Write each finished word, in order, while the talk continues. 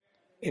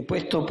He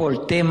puesto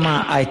por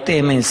tema a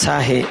este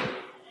mensaje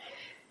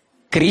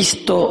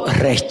Cristo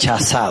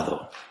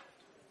rechazado.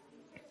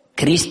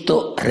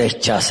 Cristo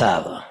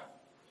rechazado.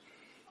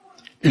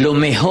 Lo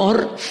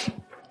mejor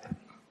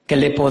que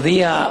le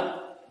podía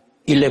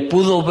y le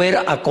pudo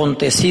ver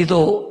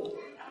acontecido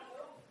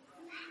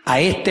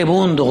a este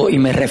mundo, y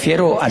me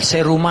refiero al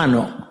ser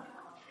humano,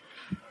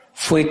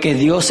 fue que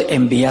Dios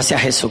enviase a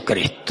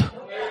Jesucristo.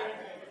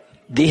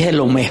 Dije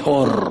lo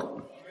mejor.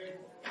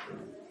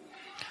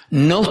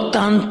 No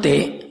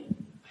obstante,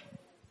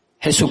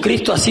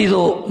 Jesucristo ha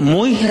sido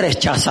muy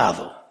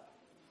rechazado.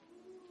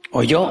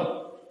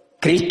 ¿Oyó?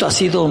 Cristo ha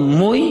sido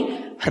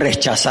muy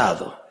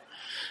rechazado.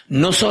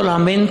 No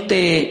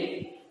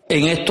solamente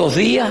en estos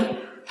días,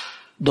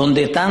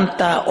 donde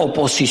tanta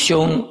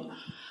oposición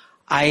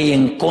hay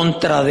en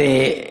contra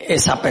de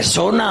esa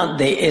persona,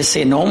 de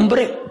ese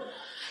nombre,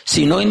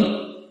 sino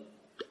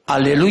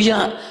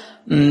aleluya,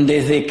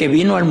 desde que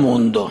vino al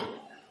mundo.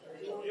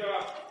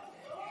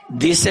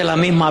 Dice la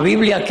misma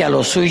Biblia que a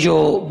los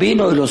suyos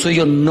vino y los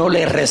suyos no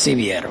le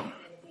recibieron.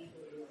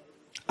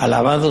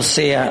 Alabado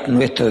sea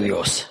nuestro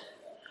Dios.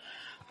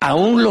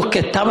 Aún los que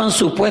estaban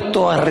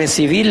supuestos a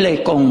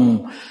recibirle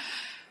con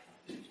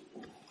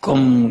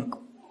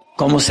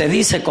como se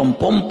dice, con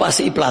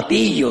pompas y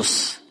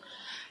platillos,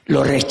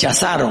 lo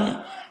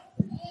rechazaron.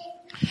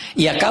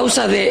 Y a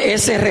causa de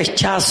ese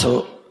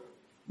rechazo,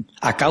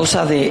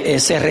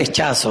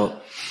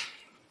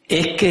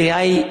 es que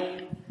hay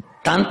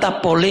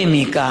tanta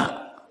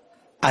polémica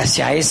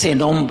hacia ese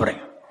nombre.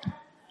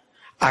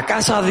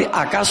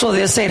 ¿Acaso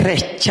de ese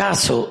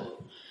rechazo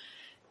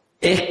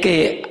es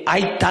que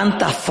hay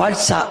tanta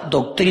falsa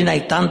doctrina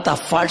y tanta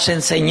falsa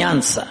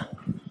enseñanza?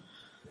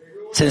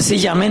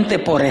 Sencillamente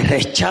por el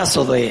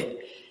rechazo de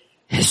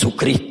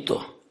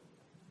Jesucristo.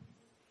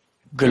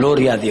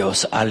 Gloria a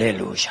Dios,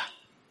 aleluya.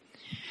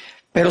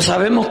 Pero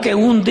sabemos que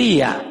un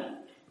día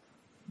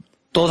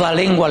toda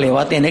lengua le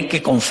va a tener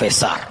que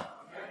confesar.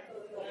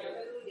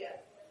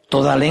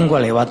 Toda lengua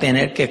le va a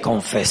tener que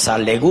confesar,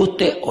 le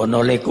guste o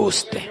no le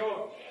guste.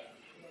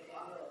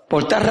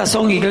 Por tal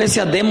razón,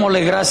 iglesia,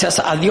 démosle gracias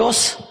a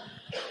Dios,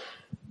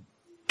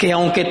 que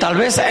aunque tal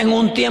vez en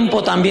un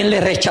tiempo también le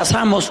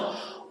rechazamos,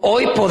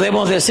 hoy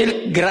podemos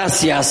decir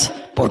gracias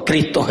por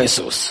Cristo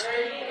Jesús.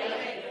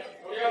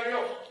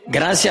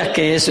 Gracias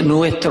que es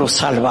nuestro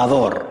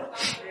Salvador,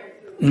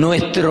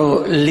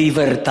 nuestro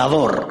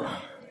libertador.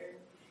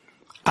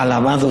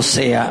 Alabado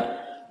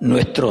sea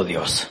nuestro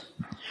Dios.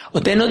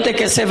 Usted note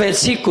que ese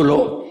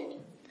versículo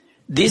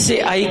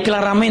dice ahí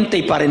claramente,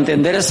 y para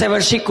entender ese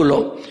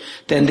versículo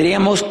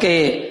tendríamos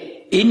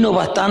que irnos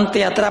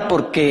bastante atrás,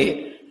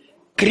 porque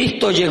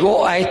Cristo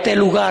llegó a este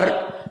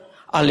lugar,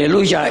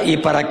 aleluya, y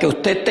para que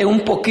usted esté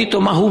un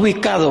poquito más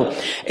ubicado,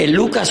 en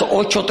Lucas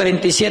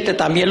 8:37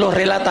 también lo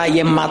relata,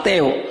 y en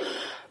Mateo,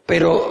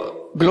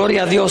 pero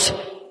gloria a Dios,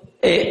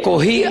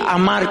 cogí a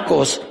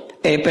Mateos,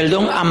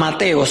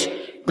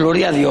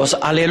 gloria a Dios,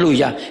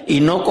 aleluya, y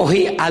no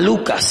cogí a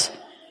Lucas.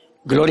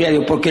 Gloria a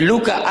Dios, porque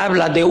Lucas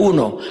habla de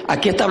uno,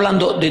 aquí está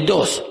hablando de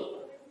dos.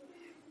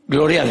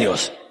 Gloria a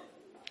Dios.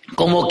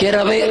 Como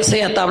quiera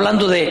sea, está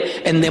hablando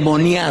de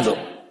endemoniado.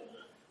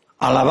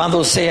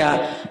 Alabado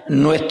sea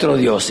nuestro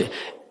Dios.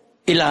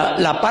 Y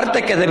la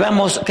parte que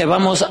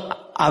vamos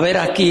a ver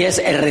aquí es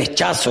el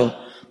rechazo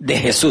de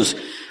Jesús,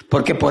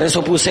 porque por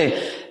eso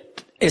puse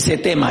ese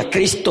tema,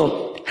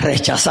 Cristo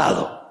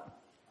rechazado.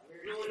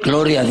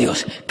 Gloria a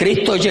Dios.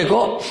 Cristo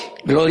llegó,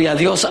 gloria a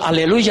Dios,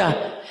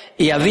 aleluya.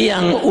 Y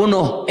habían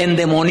unos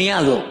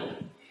endemoniados,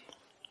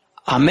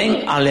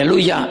 amén,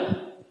 aleluya,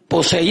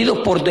 poseídos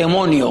por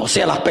demonios, o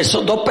sea,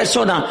 dos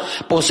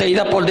personas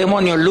poseídas por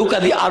demonios.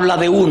 Lucas habla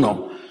de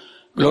uno,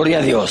 gloria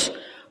a Dios,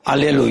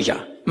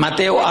 aleluya.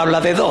 Mateo habla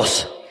de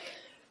dos,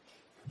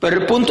 pero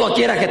el punto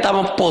aquí era que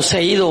estaban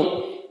poseídos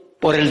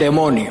por el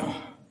demonio,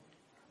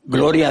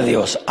 gloria a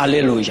Dios,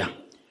 aleluya.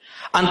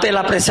 Ante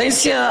la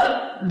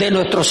presencia de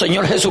nuestro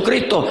Señor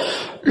Jesucristo,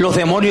 los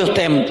demonios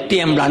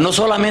tiemblan. No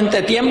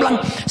solamente tiemblan,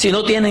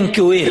 sino tienen que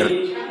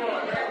huir.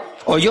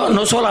 ¿Oyó?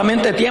 No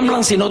solamente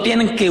tiemblan, sino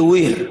tienen que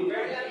huir.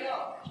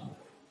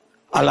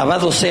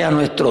 Alabado sea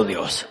nuestro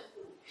Dios.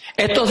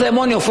 Estos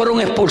demonios fueron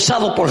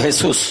expulsados por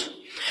Jesús.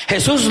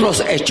 Jesús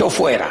los echó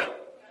fuera.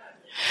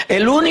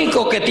 El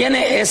único que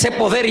tiene ese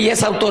poder y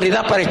esa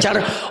autoridad para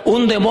echar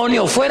un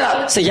demonio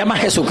fuera se llama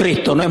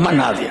Jesucristo, no es más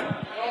nadie.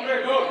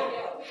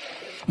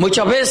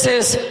 Muchas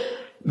veces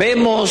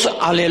vemos,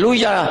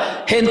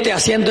 aleluya, gente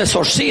haciendo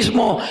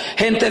exorcismo,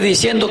 gente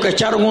diciendo que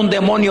echaron un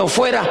demonio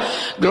fuera,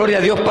 gloria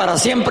a Dios para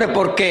siempre,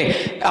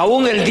 porque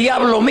aún el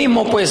diablo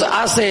mismo pues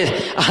hace,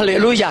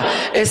 aleluya,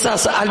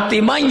 esas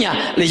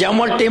artimañas, le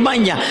llamo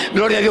artimaña,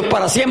 gloria a Dios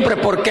para siempre,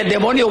 porque el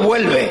demonio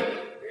vuelve.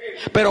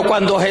 Pero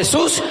cuando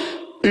Jesús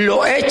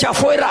lo echa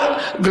fuera,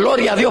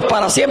 gloria a Dios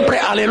para siempre,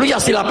 aleluya,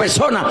 si la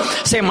persona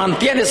se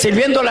mantiene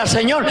sirviéndole al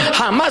Señor,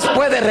 jamás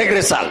puede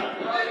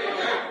regresar.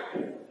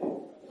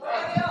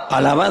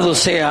 Alabado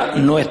sea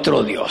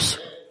nuestro Dios.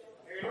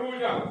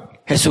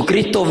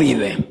 Jesucristo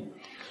vive.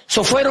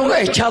 Fueron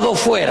echados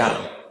fuera.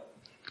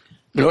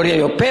 Gloria a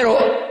Dios. Pero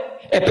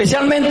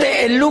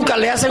Especialmente en Lucas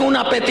le hacen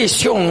una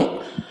petición,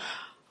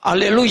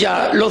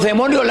 aleluya, los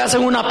demonios le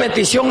hacen una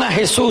petición a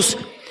Jesús.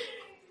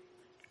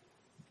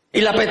 Y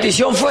la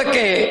petición fue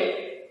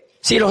que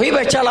si los iba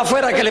a echar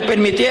afuera, que le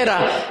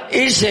permitiera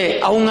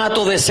irse a un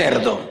hato de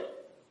cerdo.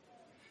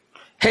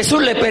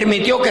 Jesús le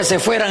permitió que se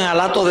fueran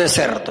al hato de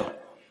cerdo.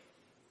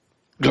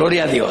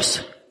 Gloria a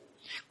Dios.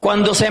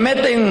 Cuando se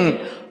meten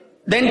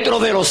dentro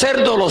de los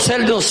cerdos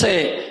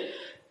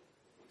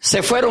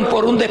se fueron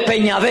por un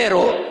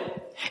despeñadero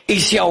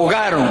y se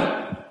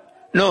ahogaron.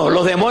 No,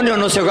 los demonios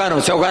no se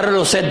ahogaron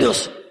los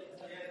cerdos.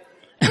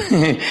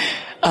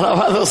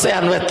 Alabado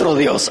sea nuestro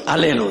Dios,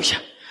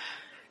 aleluya.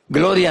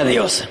 Gloria a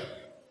Dios.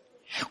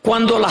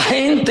 Cuando la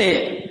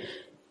gente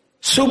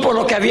supo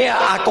lo que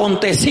había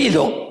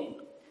acontecido,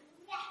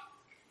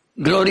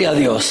 gloria a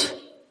Dios,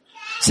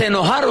 se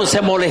enojaron,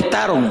 se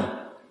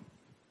molestaron.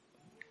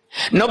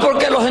 No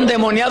porque los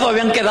endemoniados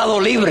habían quedado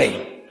libres,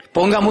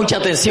 ponga mucha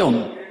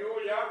atención,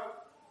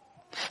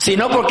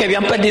 sino porque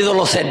habían perdido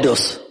los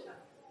cerdos.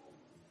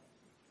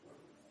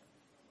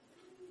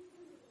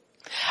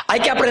 Hay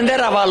que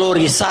aprender a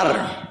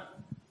valorizar.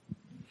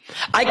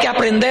 Hay que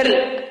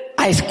aprender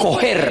a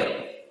escoger.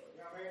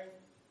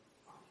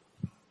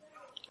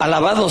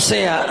 Alabado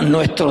sea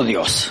nuestro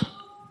Dios.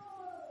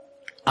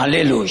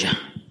 Aleluya.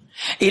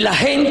 Y la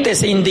gente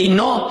se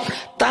indignó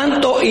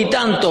tanto y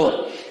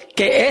tanto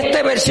que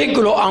este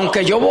versículo,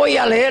 aunque yo voy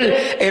a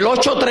leer el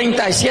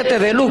 8:37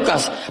 de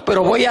Lucas,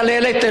 pero voy a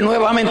leer este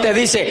nuevamente,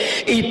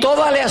 dice, y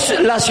toda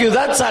la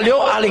ciudad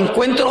salió al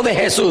encuentro de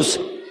Jesús.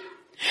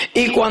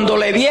 Y cuando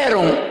le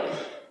vieron,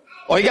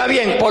 oiga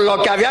bien, por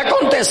lo que había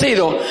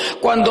acontecido,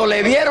 cuando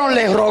le vieron,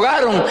 le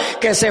rogaron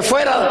que se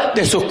fuera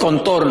de sus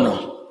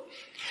contornos.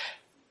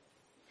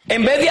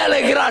 En vez de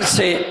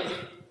alegrarse,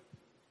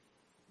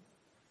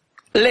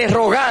 le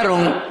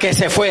rogaron que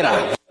se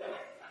fuera.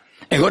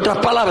 En otras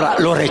palabras,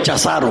 lo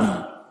rechazaron.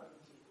 O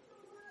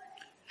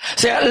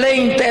sea, le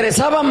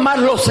interesaban más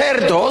los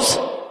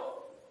cerdos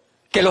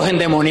que los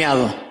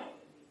endemoniados.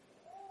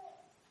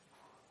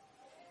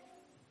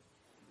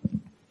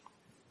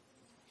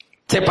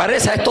 Se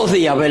parece a estos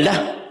días,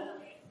 ¿verdad?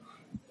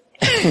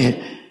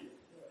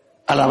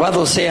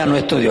 Alabado sea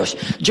nuestro Dios.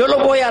 Yo lo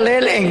voy a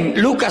leer en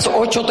Lucas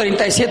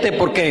 8:37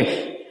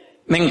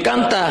 porque me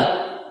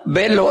encanta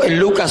verlo en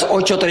Lucas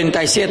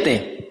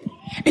 8:37.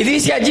 Y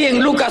dice allí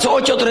en Lucas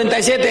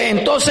 8:37,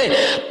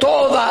 entonces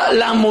toda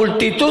la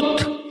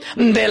multitud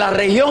de la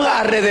región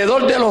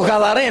alrededor de los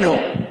Gadarenos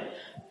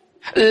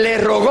le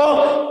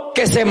rogó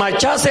que se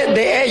marchase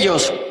de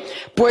ellos,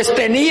 pues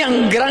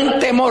tenían gran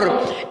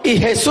temor. Y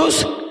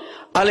Jesús,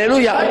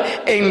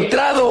 aleluya,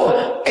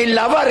 entrado en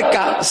la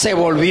barca, se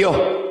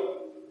volvió.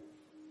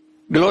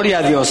 Gloria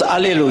a Dios,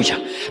 aleluya.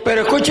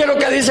 Pero escuche lo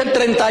que dice el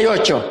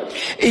 38.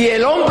 Y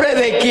el hombre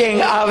de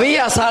quien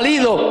había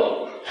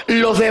salido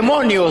los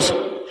demonios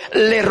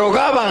le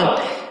rogaban,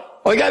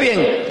 oiga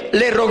bien,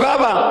 le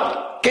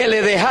rogaba que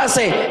le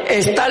dejase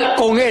estar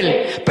con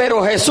él.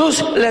 Pero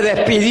Jesús le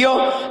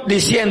despidió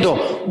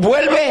diciendo,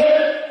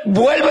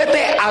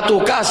 vuélvete a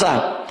tu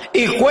casa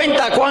y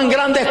cuenta cuán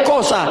grandes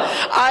cosas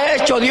ha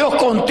hecho Dios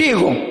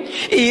contigo.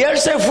 Y él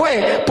se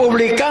fue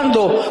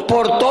publicando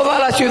por toda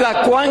la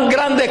ciudad cuán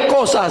grandes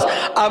cosas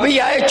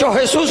había hecho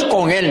Jesús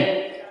con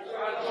él.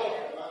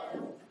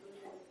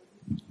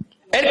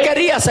 Él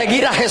quería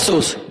seguir a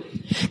Jesús,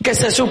 que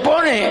se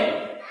supone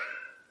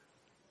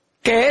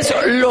que es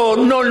lo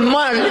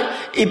normal,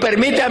 y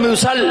permítame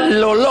usar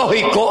lo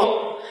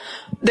lógico,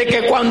 de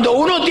que cuando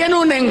uno tiene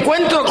un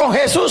encuentro con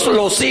Jesús,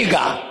 lo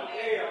siga.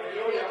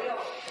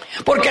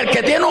 Porque el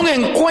que tiene un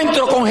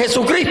encuentro con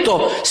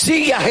Jesucristo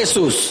sigue a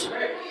Jesús.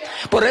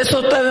 Por eso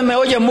ustedes me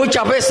oyen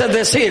muchas veces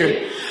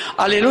decir,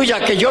 aleluya,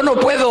 que yo no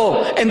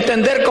puedo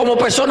entender cómo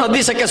personas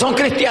dicen que son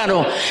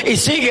cristianos y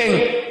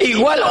siguen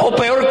igual o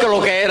peor que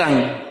lo que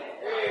eran.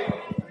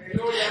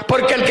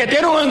 Porque el que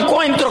tiene un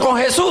encuentro con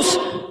Jesús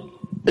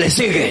le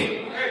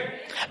sigue,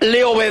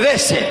 le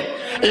obedece,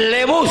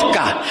 le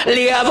busca,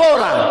 le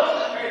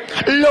adora,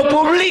 lo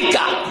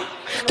publica,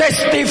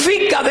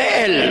 testifica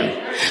de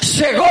él,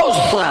 se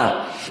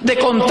goza de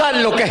contar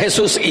lo que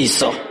Jesús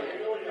hizo.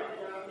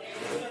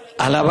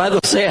 Alabado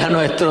sea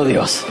nuestro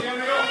Dios.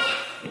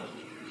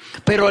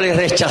 Pero le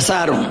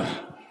rechazaron.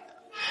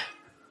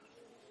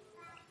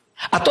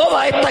 A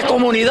toda esta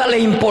comunidad le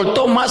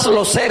importó más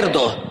los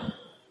cerdos.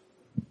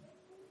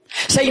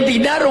 Se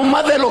indignaron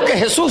más de lo que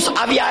Jesús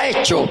había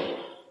hecho,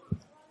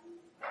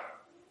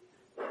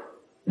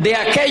 de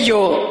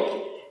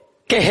aquello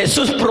que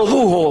Jesús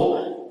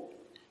produjo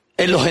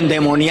en los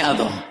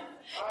endemoniados.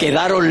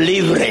 Quedaron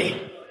libres.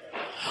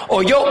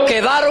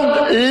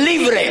 Quedaron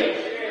libres.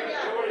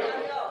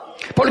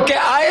 Porque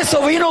a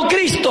eso vino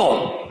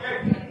Cristo,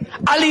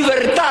 a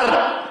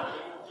libertar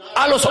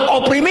a los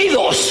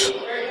oprimidos.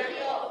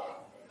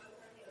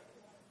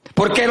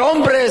 Porque el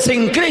hombre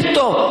sin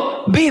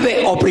Cristo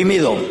vive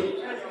oprimido.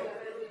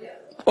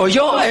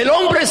 El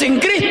hombre sin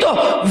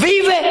Cristo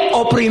vive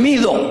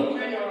oprimido.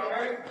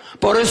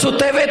 Por eso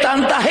usted ve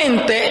tanta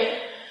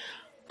gente,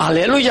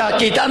 aleluya,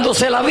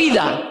 quitándose la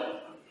vida.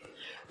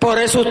 Por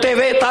eso usted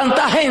ve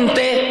tanta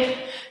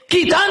gente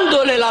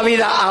quitándole la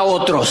vida a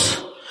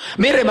otros.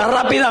 Mire, más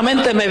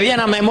rápidamente me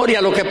viene a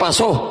memoria lo que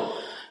pasó.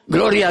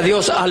 Gloria a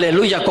Dios,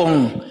 aleluya,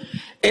 con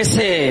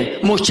ese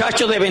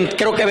muchacho de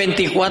creo que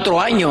 24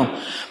 años,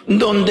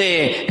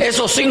 donde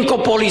esos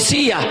 5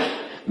 policías,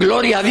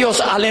 gloria a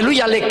Dios,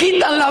 aleluya, le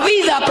quitan la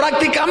vida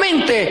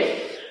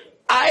prácticamente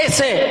a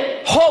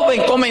ese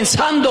joven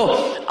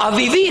comenzando a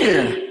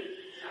vivir.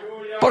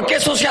 Porque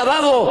eso se ha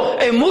dado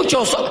en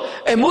muchos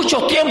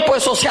tiempos,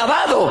 eso se ha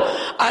dado,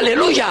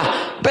 aleluya,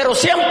 pero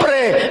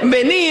siempre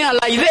venía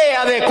la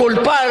idea de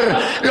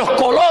culpar los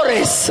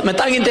colores, me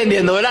están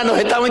entendiendo, ¿verdad? Nos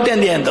estamos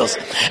entendiendo,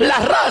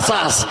 las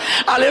razas,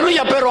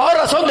 aleluya, pero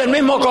ahora son del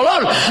mismo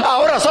color,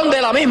 ahora son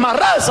de la misma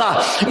raza,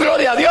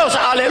 gloria a Dios,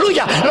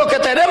 aleluya. Lo que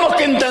tenemos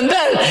que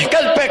entender, que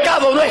el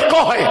pecado no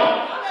escoge,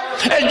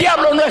 el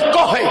diablo no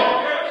escoge.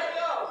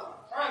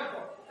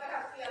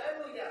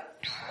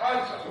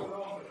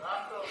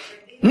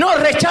 No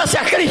rechace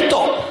a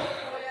Cristo.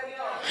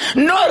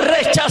 No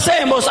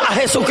rechacemos a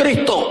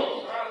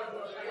Jesucristo.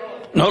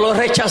 No lo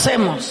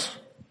rechacemos.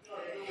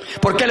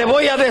 Porque le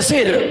voy a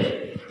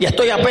decir, y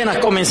estoy apenas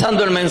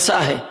comenzando el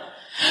mensaje,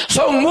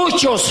 son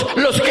muchos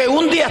los que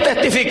un día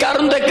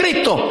testificaron de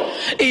Cristo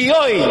y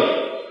hoy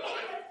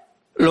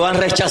lo han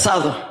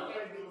rechazado.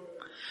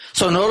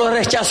 No lo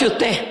rechace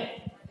usted.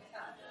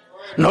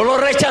 No lo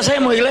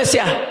rechacemos,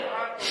 iglesia.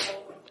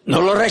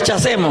 No lo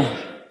rechacemos.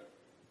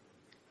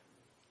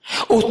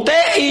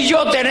 Usted y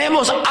yo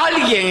tenemos a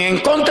alguien en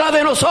contra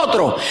de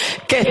nosotros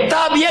que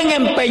está bien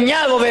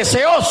empeñado,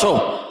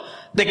 deseoso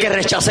de que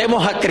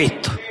rechacemos a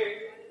Cristo.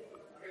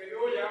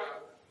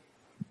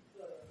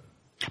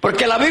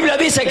 Porque la Biblia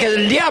dice que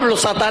el diablo,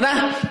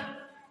 Satanás,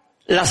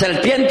 la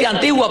serpiente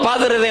antigua,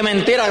 padre de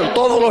mentira,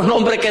 todos los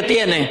nombres que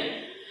tiene,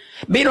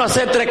 vino a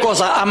hacer 3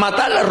 cosas: a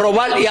matar, a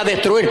robar y a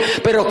destruir.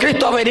 Pero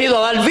Cristo ha venido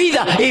a dar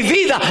vida y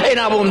vida en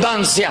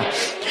abundancia.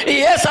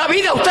 Y esa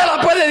vida usted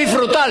la puede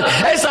disfrutar.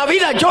 Esa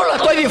vida yo la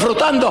estoy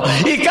disfrutando.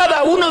 Y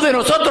cada uno de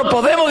nosotros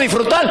podemos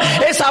disfrutar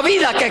esa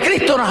vida que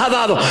Cristo nos ha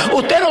dado.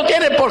 Usted no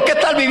tiene por qué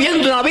estar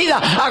viviendo una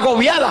vida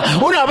agobiada,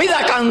 una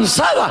vida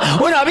cansada,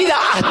 una vida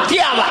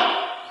hastiada.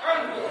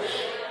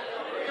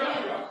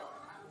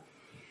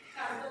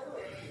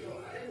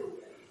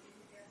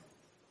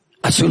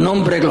 A su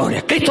nombre,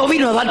 gloria. Cristo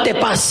vino a darte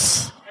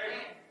paz.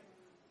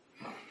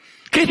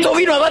 Cristo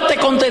vino a darte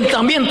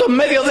contentamiento en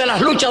medio de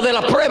las luchas, de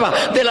las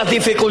pruebas, de las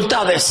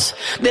dificultades,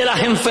 de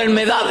las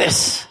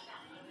enfermedades,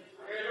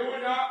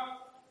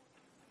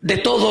 de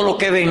todo lo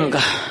que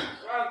venga.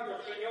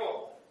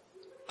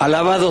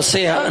 Alabado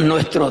sea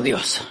nuestro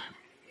Dios.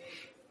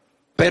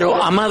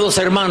 Pero, amados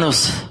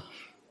hermanos,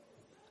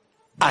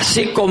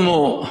 así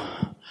como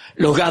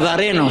los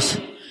gadarenos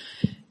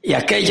y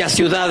aquellas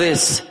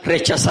ciudades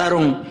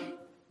rechazaron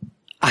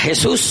a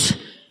Jesús,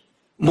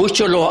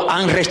 muchos lo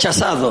han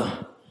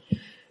rechazado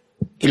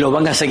y lo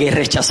van a seguir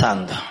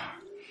rechazando.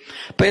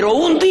 Pero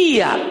un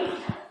día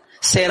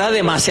será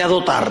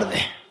demasiado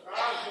tarde.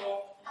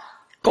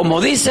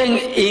 Como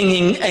dicen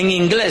en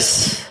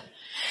inglés,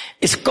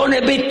 it's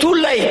gonna be too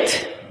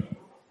late.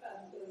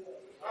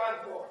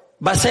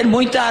 Va a ser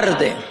muy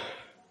tarde.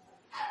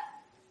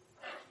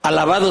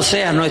 Alabado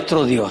sea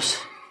nuestro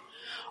Dios.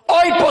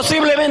 Hoy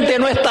posiblemente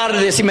no es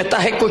tarde si me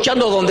estás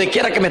escuchando donde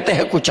quiera que me estés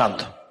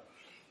escuchando.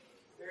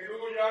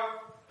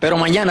 Pero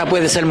mañana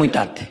puede ser muy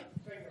tarde.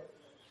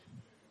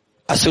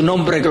 A su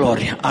nombre,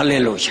 gloria.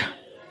 Aleluya.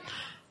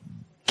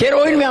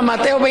 Quiero irme a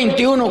Mateo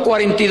 21,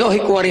 42 y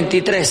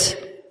 43.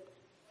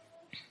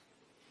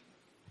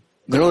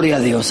 Gloria a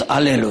Dios.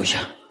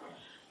 Aleluya.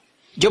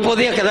 Yo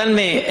podía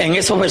quedarme en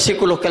esos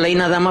versículos que leí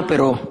nada más,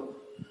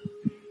 pero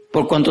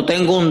por cuanto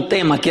tengo un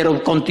tema,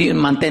 quiero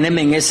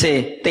mantenerme en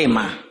ese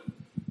tema.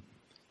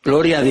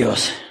 Gloria a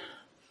Dios.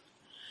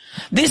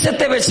 Dice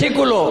este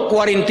versículo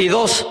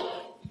 42,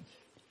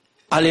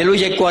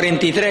 aleluya, y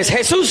 43.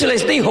 Jesús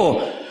les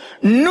dijo: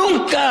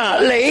 ¿nunca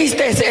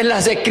leísteis en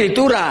las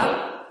Escrituras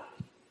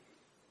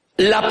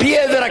la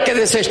piedra que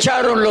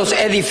desecharon los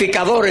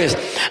edificadores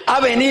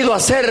ha venido a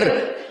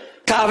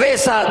ser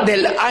cabeza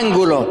del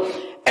ángulo?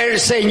 El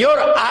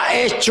Señor ha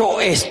hecho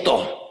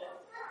esto.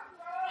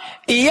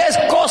 Y es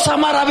cosa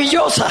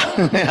maravillosa,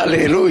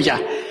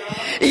 aleluya.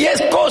 Y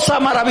es cosa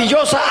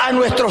maravillosa a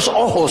nuestros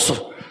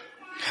ojos.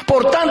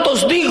 Por tanto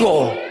os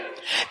digo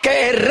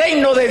que el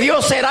reino de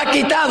Dios será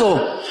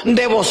quitado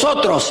de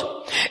vosotros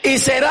y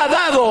será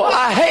dado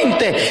a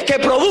gente que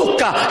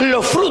produzca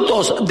los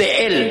frutos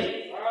de él.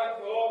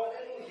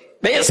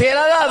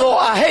 Será dado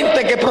a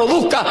gente que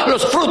produzca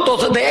los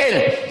frutos de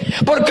él.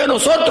 Porque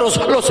nosotros,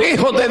 los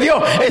hijos de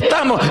Dios,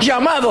 estamos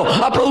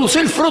llamados a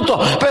producir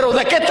frutos. Pero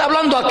 ¿de qué está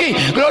hablando aquí?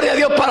 Gloria a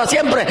Dios para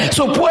siempre.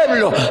 Su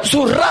pueblo,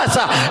 su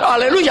raza,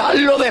 aleluya,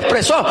 lo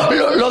desprezó,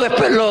 lo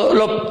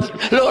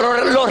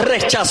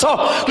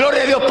rechazó.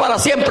 Gloria a Dios para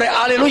siempre,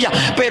 aleluya.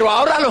 Pero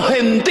ahora los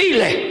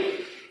gentiles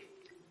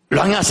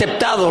lo han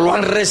aceptado, lo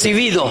han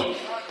recibido.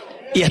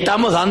 Y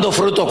estamos dando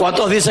fruto.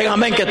 ¿Cuántos dicen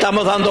amén que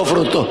estamos dando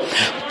fruto?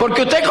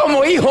 Porque usted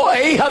como hijo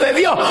e hija de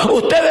Dios,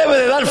 usted debe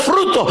de dar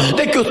fruto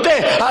de que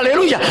usted,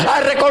 aleluya, ha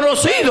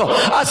reconocido,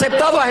 ha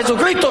aceptado a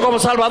Jesucristo como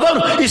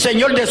Salvador y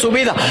Señor de su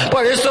vida.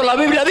 Por eso la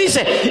Biblia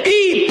dice,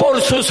 y por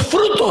sus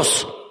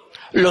frutos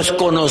los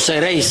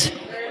conoceréis.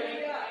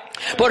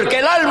 Porque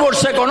el árbol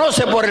se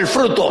conoce por el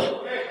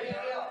fruto.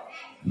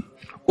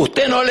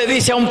 Usted no le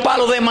dice a un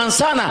palo de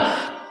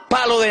manzana,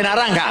 palo de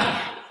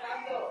naranja.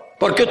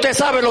 Porque usted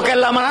sabe lo que es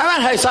la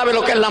naranja y sabe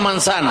lo que es la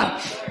manzana.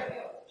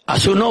 A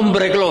su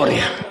nombre,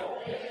 gloria.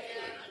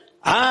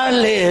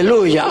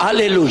 Aleluya,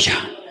 aleluya.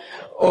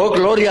 Oh,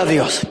 gloria a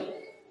Dios.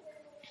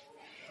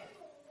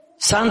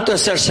 Santo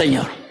es el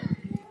Señor.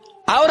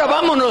 Ahora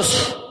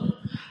vámonos.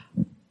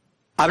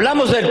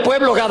 Hablamos del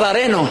pueblo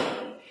gadareno.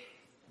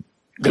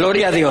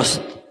 Gloria a Dios.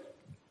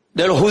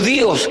 De los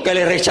judíos que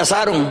le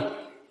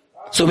rechazaron.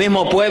 Su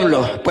mismo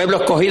pueblo, pueblo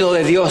escogido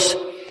de Dios.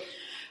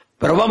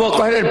 Pero vamos a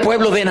coger el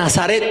pueblo de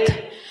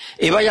Nazaret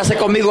y váyase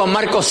conmigo a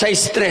Marcos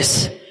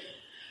 6:3.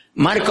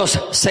 Marcos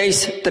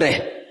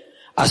 6:3.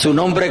 A su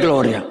nombre,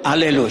 gloria.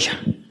 Aleluya.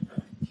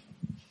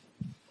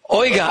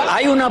 Oiga,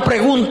 hay una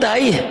pregunta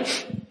ahí.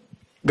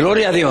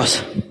 Gloria a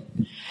Dios.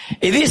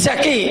 Y dice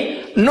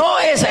aquí, ¿no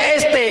es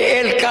este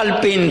el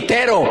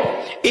carpintero,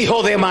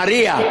 hijo de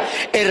María,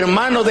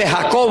 hermano de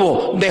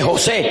Jacobo, de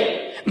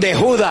José, de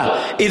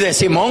Judas y de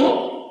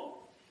Simón?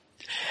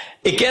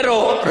 Y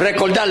quiero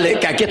recordarle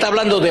que aquí está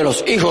hablando de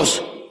los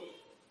hijos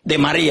de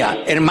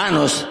María,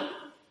 hermanos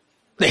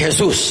de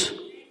Jesús.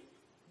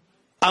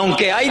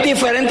 Aunque hay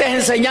diferentes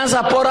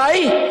enseñanzas por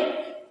ahí,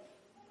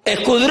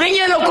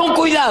 escudriñelo con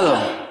cuidado.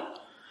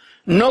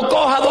 No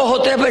coja 2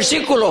 o 3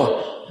 versículos,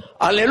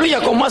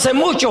 aleluya, como hace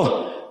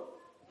mucho,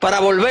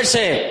 para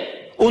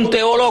volverse un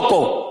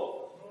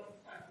teólogo.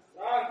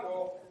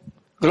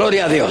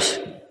 Gloria a Dios.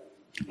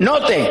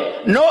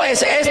 Note, ¿no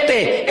es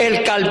este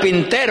el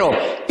carpintero,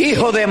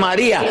 hijo de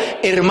María,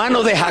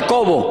 hermano de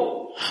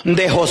Jacobo,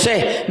 de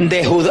José,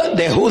 de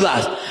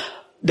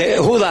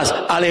Judas,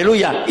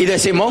 aleluya, y de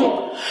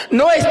Simón?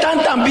 ¿No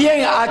están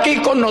también aquí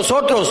con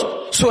nosotros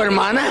su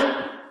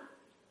hermana?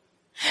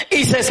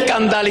 Y se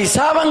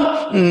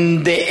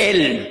escandalizaban de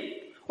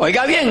él.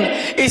 Oiga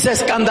bien, y se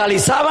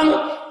escandalizaban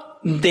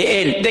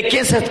de él. ¿De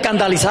quién se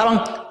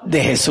escandalizaban?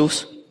 De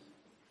Jesús.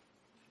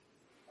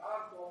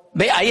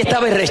 Ve, ahí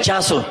estaba el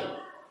rechazo.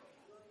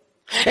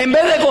 En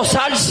vez de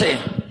gozarse,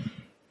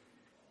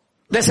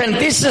 de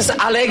sentirse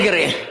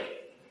alegre,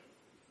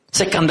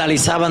 se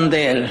escandalizaban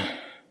de él.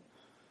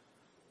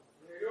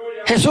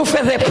 Jesús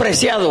fue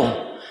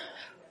despreciado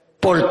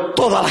por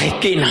todas las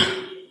esquinas.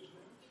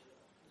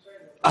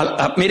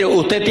 Mire,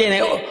 usted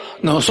tiene,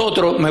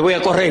 nosotros, me voy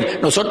a correr,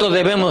 nosotros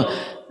debemos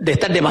de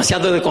estar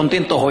demasiado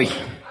descontentos hoy,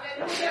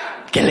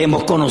 que le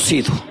hemos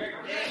conocido.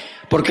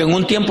 Porque en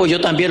un tiempo yo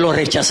también lo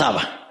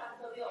rechazaba.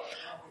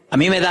 A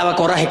mí me daba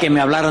coraje que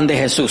me hablaran de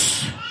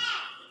Jesús.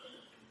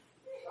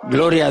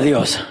 Gloria a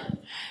Dios.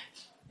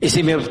 Y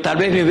si tal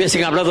vez me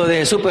hubiesen hablado de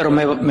Jesús, pero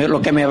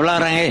lo que me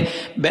hablaran es,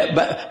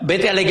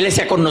 vete a la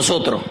iglesia con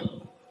nosotros.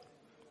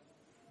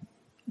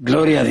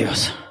 Gloria a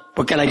Dios.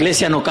 Porque la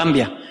iglesia no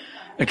cambia.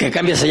 El que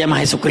cambia se llama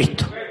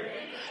Jesucristo.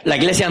 La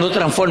iglesia no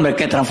transforma, el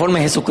que transforma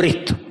es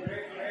Jesucristo.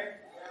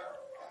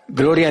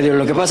 Gloria a Dios.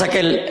 Lo que pasa es que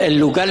el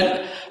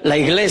lugar, la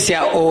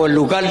iglesia o el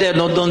lugar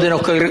donde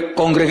nos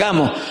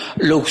congregamos,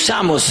 lo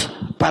usamos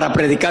para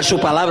predicar su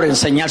palabra,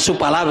 enseñar su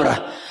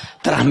palabra,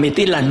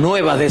 transmitir las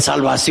nuevas de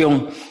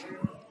salvación.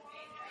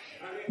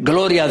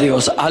 Gloria a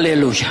Dios.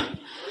 Aleluya.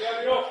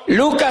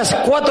 Lucas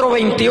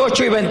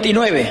 4:28 y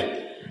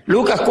 29.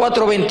 Lucas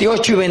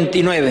 4:28 y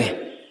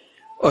 29.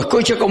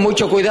 Escuche con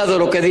mucho cuidado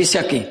lo que dice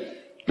aquí.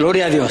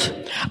 Gloria a Dios.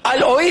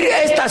 Al oír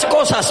estas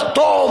cosas,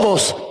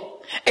 todos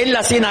en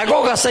la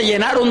sinagoga se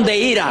llenaron de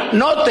ira.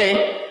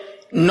 Note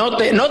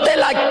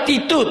la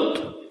actitud.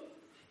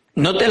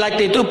 Note la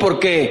actitud,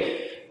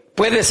 porque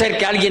puede ser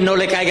que a alguien no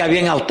le caiga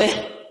bien a usted.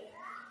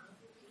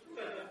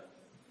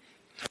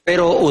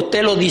 Pero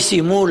usted lo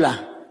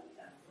disimula.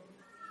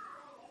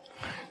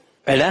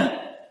 ¿Verdad?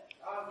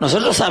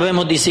 Nosotros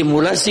sabemos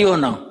disimular, ¿sí o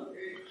no?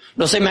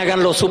 No se me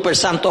hagan los super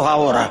santos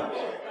ahora.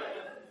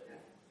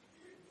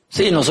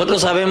 Sí,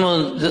 nosotros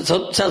sabemos,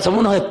 somos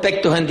unos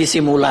expertos en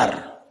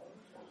disimular.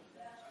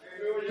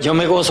 Yo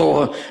me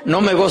gozo, no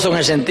me gozo en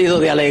el sentido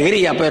de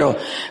alegría, pero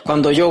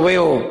cuando yo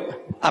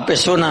veo a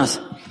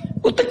personas,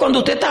 cuando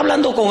usted está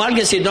hablando con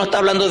alguien, si no está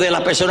hablando de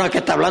la persona que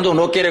está hablando,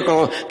 no quiere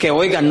que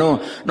oigan, no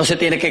se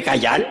tiene que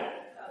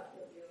callar.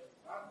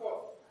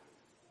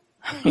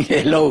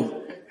 Hello.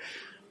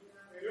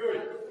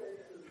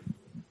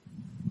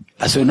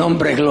 A su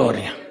nombre,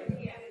 gloria.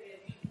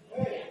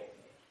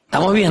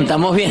 ¿Estamos bien?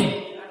 ¿Estamos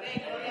bien?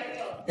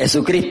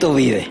 Jesucristo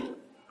vive.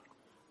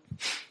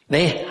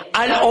 ¿Ve?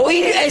 Al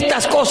oír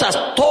estas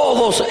cosas,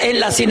 todos en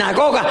la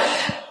sinagoga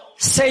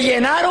se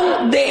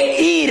llenaron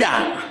de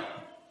ira.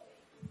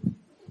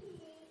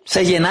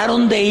 Se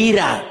llenaron de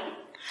ira.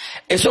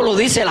 Eso lo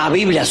dice la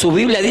Biblia. Su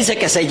Biblia dice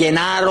que se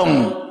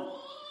llenaron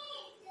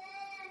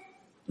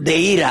de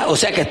ira. O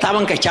sea que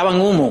echaban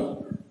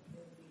humo.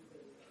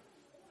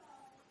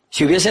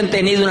 Si hubiesen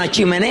tenido una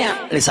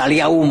chimenea, le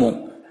salía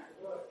humo.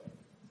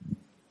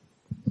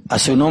 A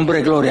su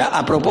nombre, gloria.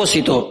 A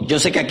propósito, yo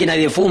sé que aquí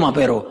nadie fuma,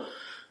 pero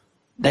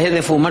deje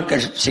de fumar, que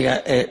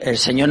el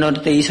Señor no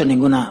te hizo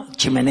ninguna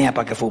chimenea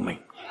para que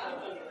fumen.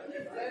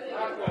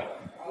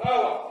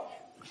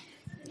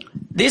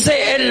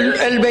 Dice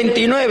el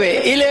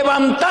 29, y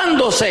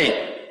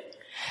levantándose,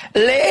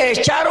 le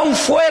echaron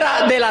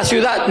fuera de la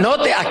ciudad.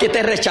 Note, aquí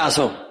te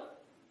rechazo.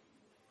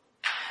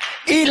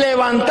 Y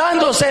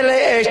levantándose,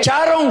 le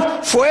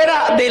echaron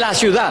fuera de la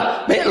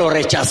ciudad. ¿Ve? Lo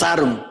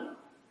rechazaron.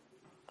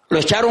 Lo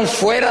echaron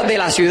fuera de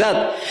la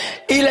ciudad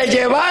y le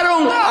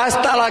llevaron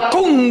hasta la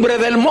cumbre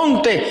del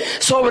monte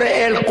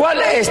sobre el cual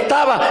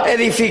estaba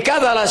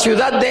edificada la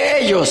ciudad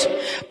de ellos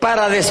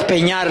para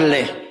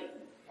despeñarle.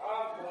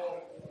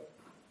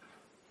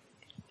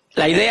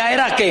 La idea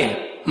era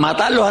que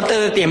matarlos antes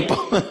de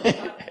tiempo.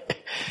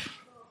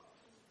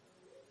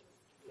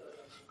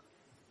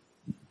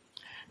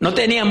 No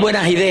tenían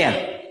buenas ideas.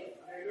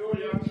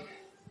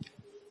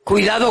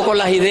 Cuidado con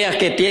las ideas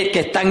que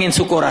están en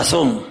su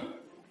corazón.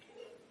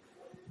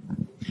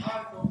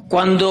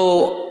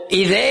 Cuando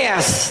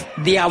ideas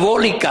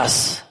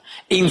diabólicas,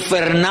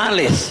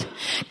 infernales,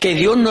 que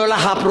Dios no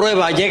las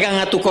aprueba, llegan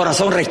a tu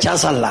corazón,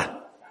 recházanlas.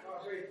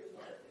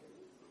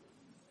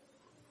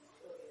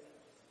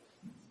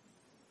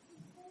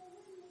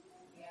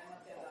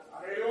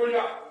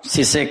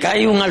 Si se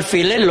cae un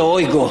alfiler, lo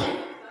oigo.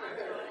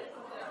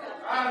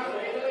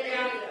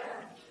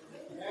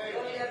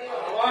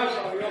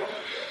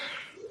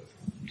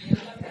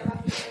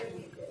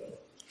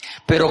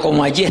 Pero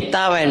como allí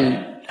estaba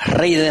el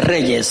Rey de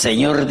Reyes,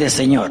 Señor de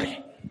Señores,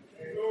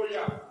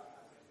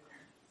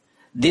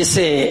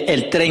 dice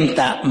el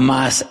 30,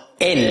 mas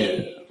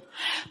Él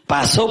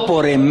pasó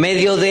por en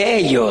medio de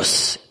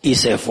ellos y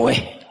se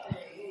fue.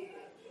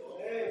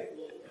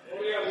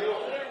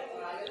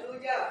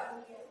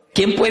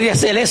 ¿Quién puede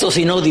hacer eso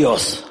sino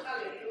Dios?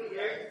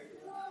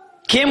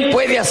 ¿Quién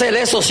puede hacer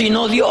eso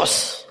sino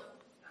Dios?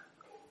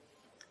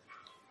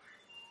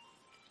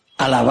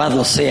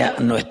 Alabado sea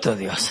nuestro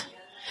Dios.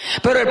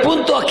 Pero el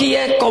punto aquí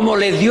es como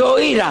le dio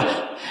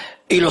ira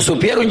y lo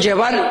supieron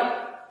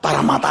llevar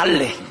para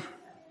matarle,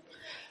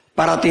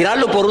 para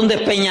tirarlo por un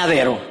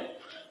despeñadero.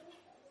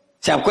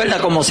 ¿Se acuerda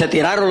cómo se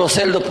tiraron los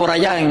cerdos por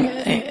allá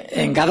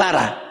en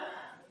Gadara?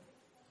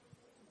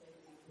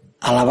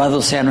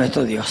 Alabado sea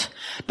nuestro Dios.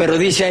 Pero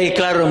dice ahí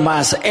claro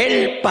más,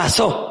 Él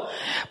pasó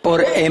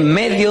por en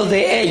medio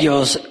de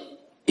ellos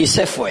y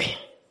se fue.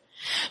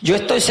 Yo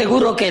estoy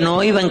seguro que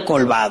no iba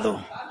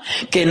encorvado,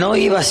 que no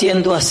iba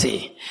haciendo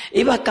así,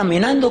 iba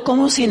caminando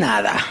como si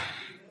nada.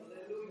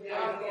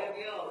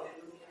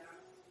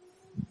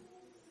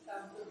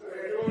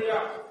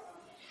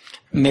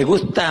 Me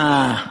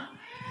gusta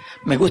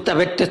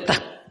ver todas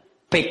estas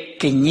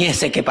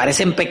pequeñeces que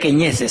parecen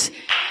pequeñeces,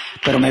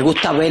 pero me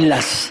gusta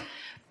verlas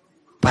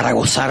para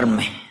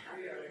gozarme.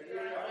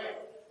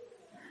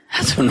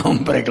 A su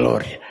nombre,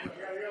 gloria.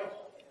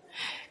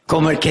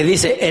 Como el que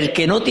dice, el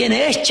que no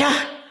tiene hecha,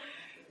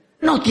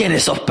 no tiene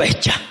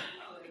sospecha.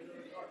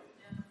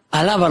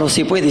 Alábalo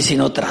si puede y si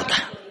no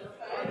trata.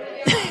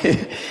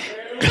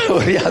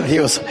 Gloria a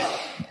Dios.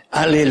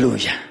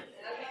 Aleluya.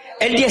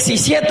 El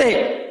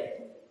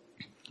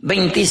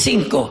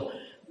 17:25.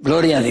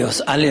 Gloria a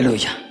Dios.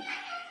 Aleluya.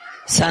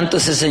 Santo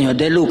es el Señor.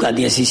 De Lucas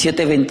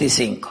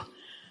 17:25.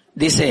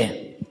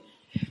 Dice,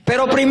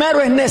 pero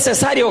primero es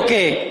necesario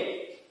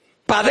que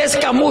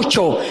padezca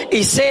mucho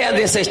y sea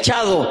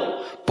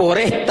desechado por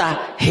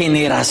esta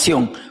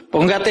generación.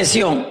 Ponga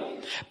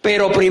atención.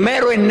 Pero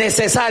primero es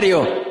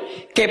necesario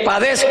que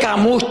padezca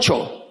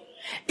mucho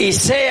y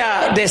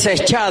sea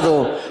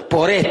desechado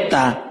por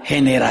esta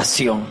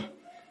generación.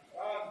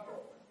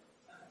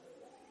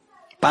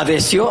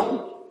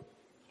 ¿Padeció?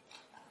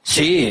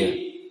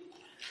 Sí.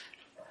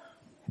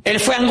 Él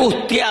fue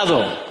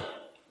angustiado.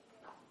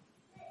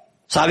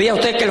 ¿Sabía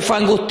usted que él fue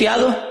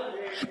angustiado?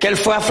 ¿Que él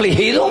fue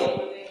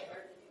afligido?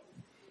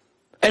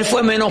 ¿Él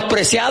fue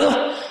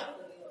menospreciado?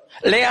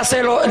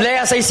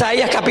 Léase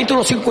Isaías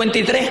capítulo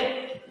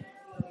 53.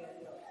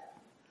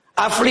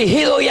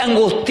 Afligido y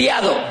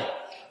angustiado.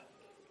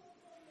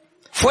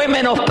 Fue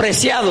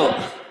menospreciado.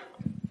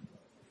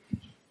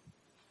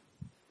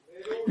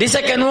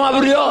 Dice que no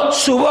abrió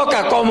su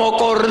boca, como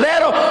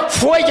cordero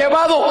fue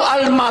llevado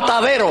al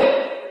matadero.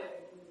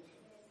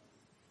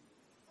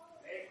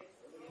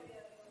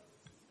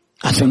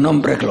 A su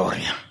nombre,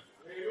 gloria.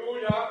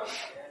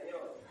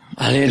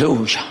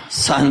 Aleluya.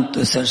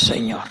 Santo es el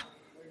Señor.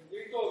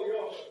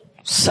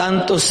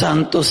 Santo,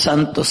 santo,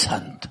 santo,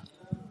 santo.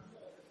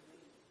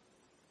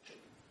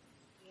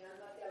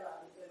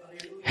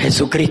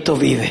 Jesucristo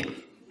vive.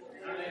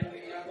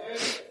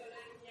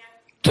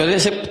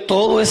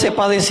 Todo ese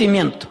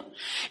padecimiento.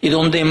 Y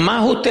donde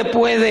más usted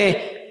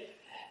puede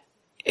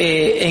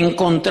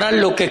encontrar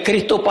lo que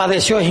Cristo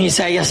padeció es en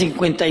Isaías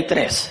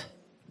 53.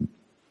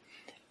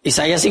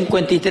 Isaías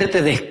 53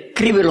 te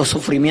describe los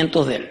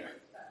sufrimientos de él.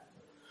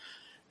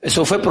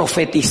 Eso fue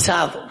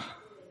profetizado.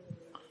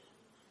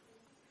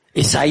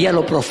 Isaías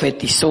lo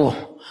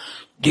profetizó.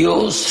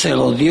 Dios se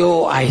lo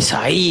dio a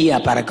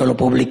Isaías para que lo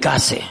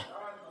publicase.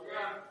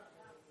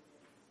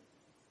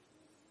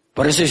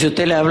 Por eso si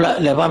usted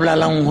le va a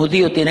hablar a un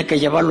judío, tiene que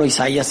llevarlo a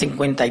Isaías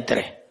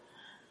 53.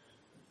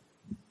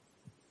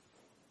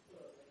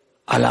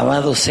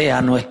 Alabado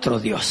sea nuestro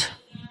Dios.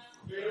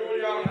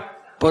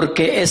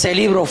 Porque ese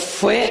libro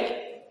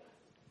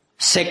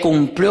se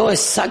cumplió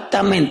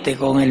exactamente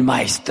con el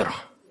maestro.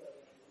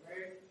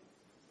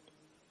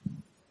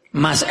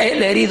 Mas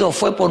él herido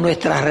fue por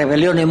nuestras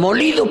rebeliones,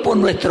 molido por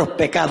nuestros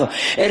pecados.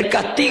 El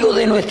castigo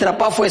de nuestra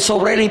paz fue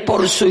sobre él y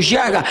por su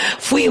llaga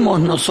fuimos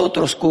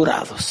nosotros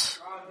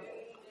curados.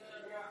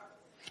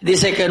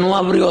 Dice que no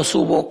abrió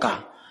su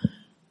boca.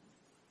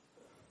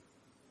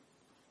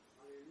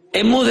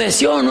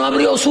 Enmudeció, no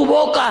abrió su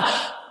boca.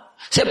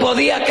 Se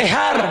podía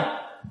quejar.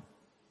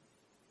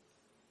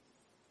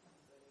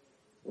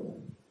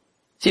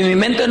 Si mi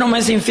mente no me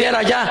es infiel,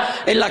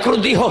 allá en la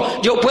cruz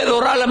dijo, yo puedo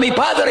orar a mi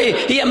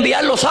Padre y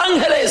enviar los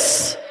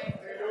ángeles.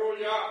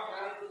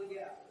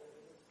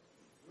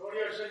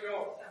 Gloria al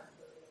Señor.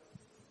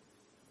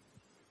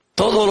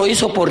 Todo lo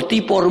hizo por ti,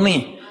 por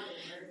mí.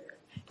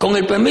 Con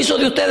el permiso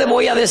de ustedes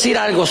voy a decir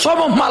algo.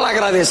 Somos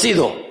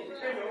malagradecidos.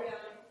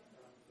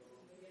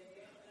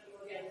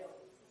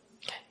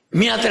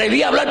 Me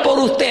atreví a hablar por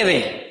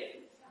ustedes.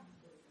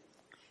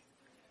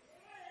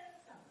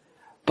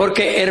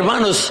 Porque,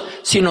 hermanos,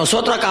 si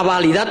nosotros a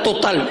cabalidad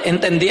total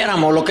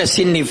entendiéramos lo que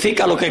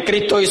significa lo que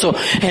Cristo hizo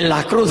en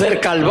la cruz del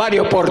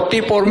Calvario por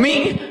ti, por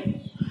mí,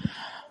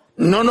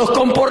 no nos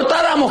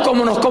comportáramos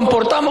como nos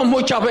comportamos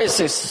muchas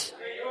veces.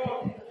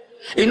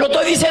 Y no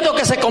estoy diciendo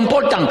que se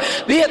comportan,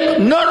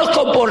 no nos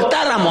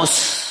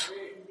comportáramos.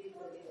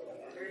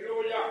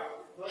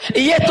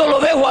 Y esto lo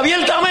dejo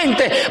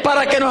abiertamente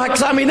para que nos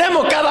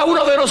examinemos cada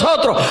uno de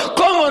nosotros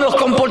cómo nos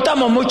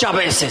comportamos muchas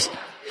veces.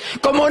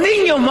 Como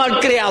niños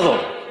malcriados.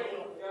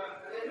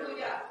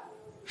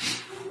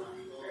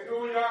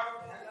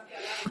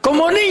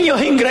 Como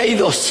niños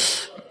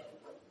ingreídos.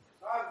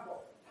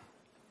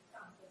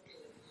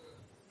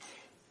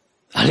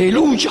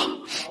 Aleluya.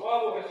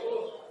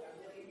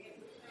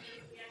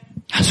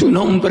 A su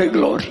nombre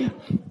gloria.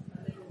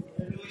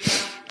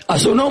 A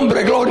su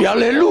nombre gloria.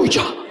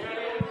 Aleluya.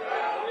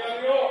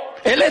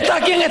 Él está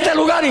aquí en este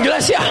lugar,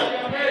 iglesia.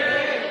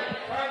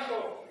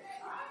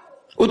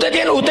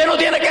 Usted no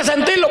tiene que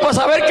sentirlo para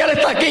saber que Él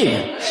está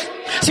aquí.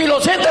 Si lo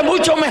siente,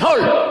 mucho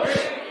mejor.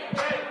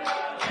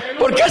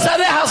 Porque Él se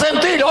deja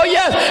sentir. Oye,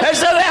 Él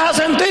se deja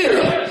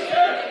sentir.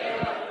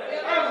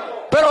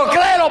 Pero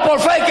créelo por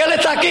fe que Él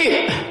está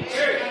aquí.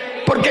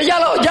 Porque ya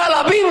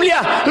la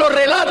Biblia lo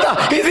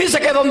relata y dice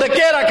que donde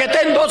quiera que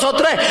estén 2 o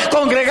 3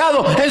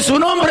 congregados en su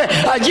nombre,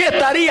 allí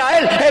estaría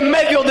Él en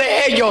medio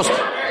de ellos.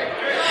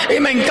 Y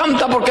me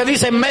encanta porque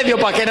dice en medio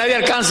para que nadie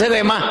alcance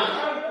de más.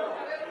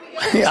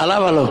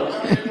 Alábalo.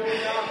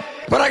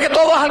 Para que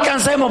todos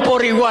alcancemos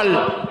por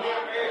igual.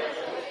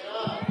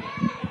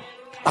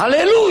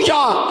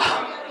 Aleluya.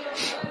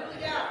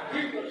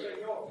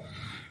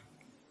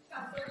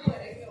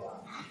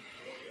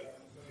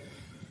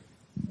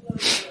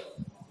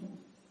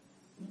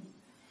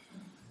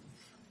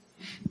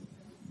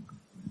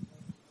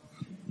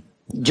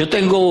 Yo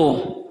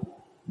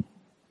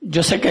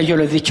sé que yo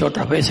lo he dicho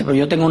otras veces, pero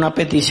yo tengo una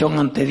petición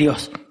ante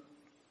Dios.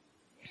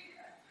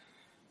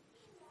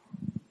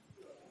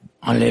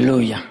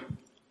 Aleluya.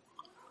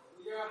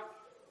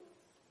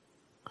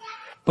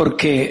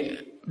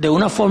 Porque de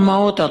una forma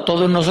u otra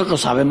todos nosotros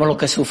sabemos lo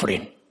que es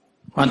sufrir.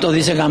 ¿Cuántos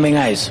dicen amén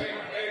a eso?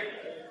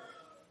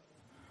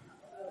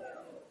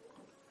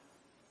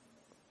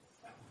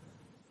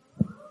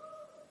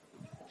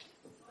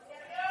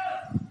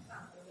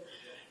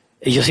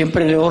 Y yo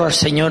siempre le oro al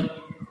Señor,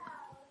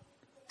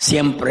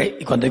 siempre,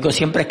 y cuando digo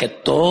siempre es que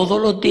todos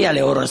los días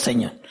le oro al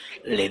Señor.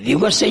 Le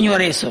digo al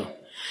Señor eso,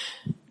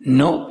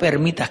 no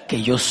permitas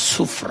que yo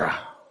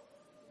sufra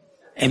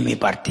en mi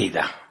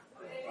partida.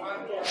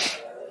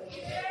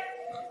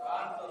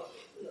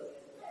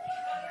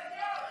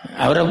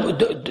 Ahora,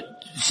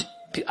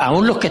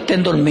 aún los que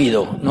estén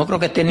dormidos, no creo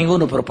que esté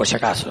ninguno, pero por si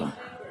acaso.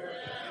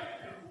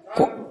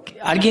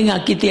 ¿Alguien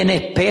aquí tiene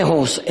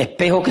espejos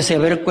que se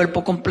ve el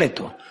cuerpo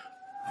completo?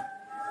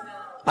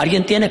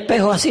 ¿Alguien tiene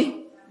espejos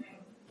así?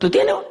 ¿Tú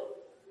tienes uno?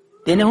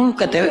 ¿Tienes uno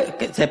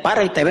que se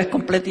para y te ves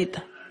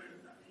completita?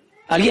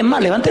 ¿Alguien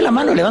más? Levante la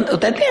mano,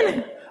 ¿usted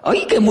tiene?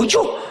 ¡Ay, qué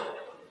mucho!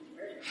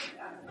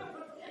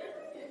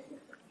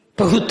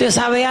 Pues usted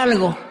sabe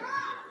algo.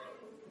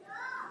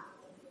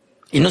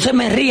 Y no se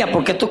me ría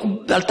porque esto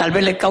tal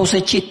vez le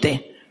cause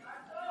chiste.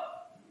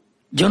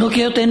 Yo no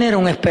quiero tener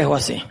un espejo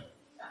así.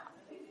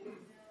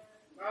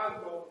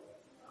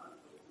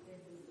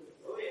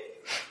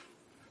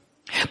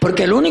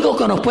 Porque lo único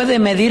que nos puede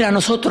medir a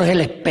nosotros es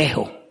el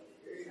espejo.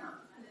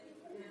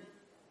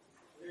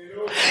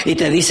 Y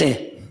te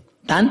dice,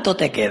 tanto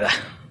te queda.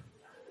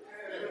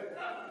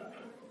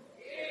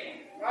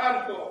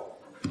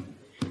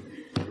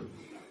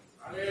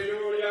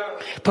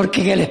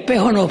 Porque en el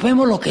espejo nos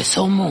vemos lo que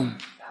somos.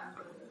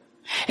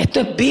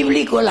 Esto es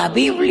bíblico. La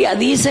Biblia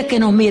dice que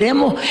nos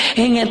miremos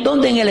en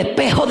el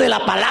espejo de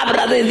la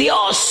palabra de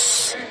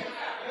Dios.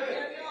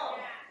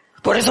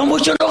 Por eso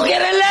muchos no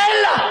quieren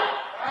leerla.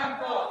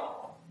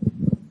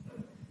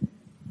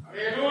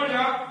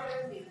 Aleluya.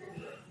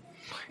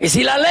 Y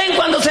si la leen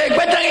cuando se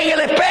encuentran en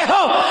el espejo,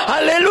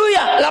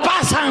 aleluya, la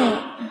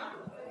pasan.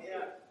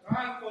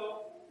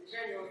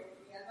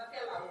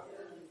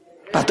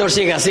 Pastor,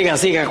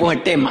 siga con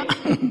el tema.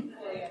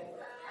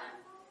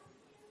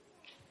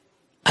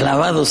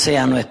 Alabado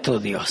sea nuestro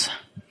Dios.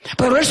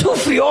 Pero Él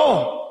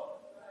sufrió.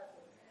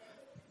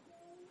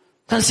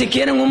 Tan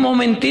siquiera en un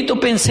momentito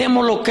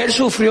pensemos lo que Él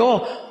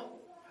sufrió.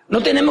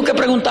 No tenemos que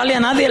preguntarle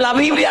a nadie, la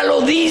Biblia lo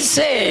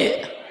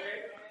dice.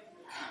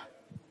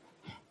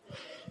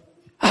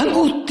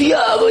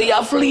 Angustiado y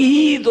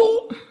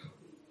afligido.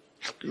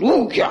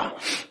 Aleluya.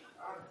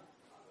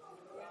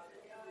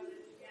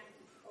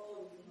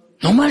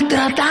 No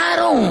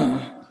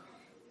maltrataron.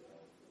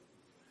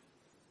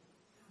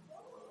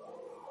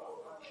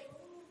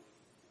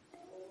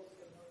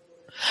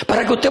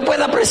 Para que usted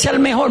pueda apreciar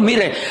mejor,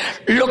 mire,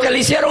 lo que le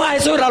hicieron a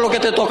Jesús era lo que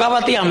te tocaba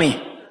a ti y a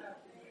mí.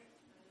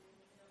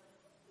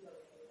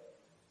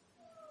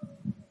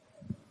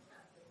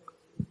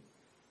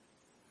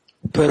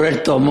 Pero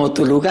Él tomó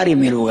tu lugar y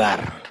mi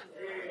lugar.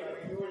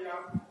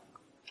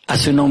 A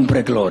su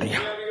nombre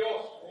gloria.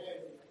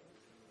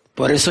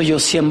 Por eso yo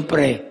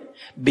siempre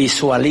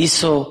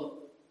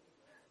visualizo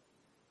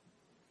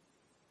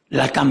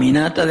la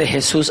caminata de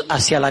Jesús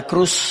hacia la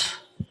cruz.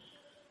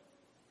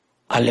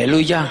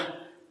 Aleluya.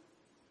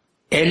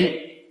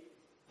 Él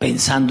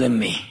pensando en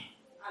mí.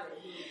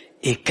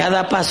 Y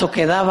cada paso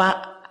que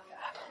daba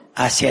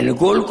hacia el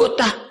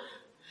Gólgota,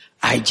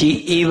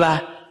 allí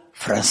iba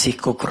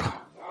Francisco Cruz.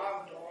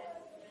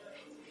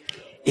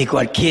 Y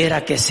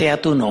cualquiera que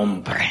sea tu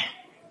nombre.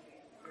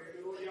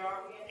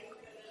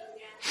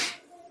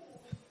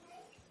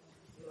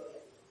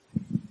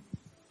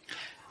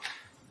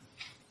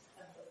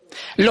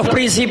 Los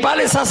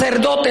principales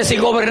sacerdotes y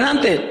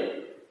gobernantes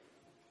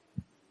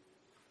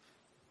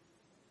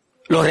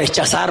lo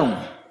rechazaron.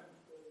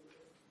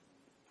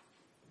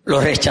 Lo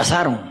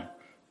rechazaron.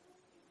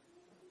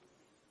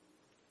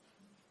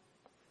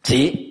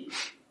 ¿Sí?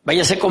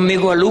 Váyase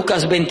conmigo a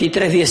Lucas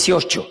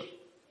 23:18.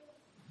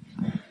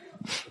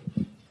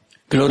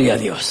 Gloria a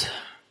Dios.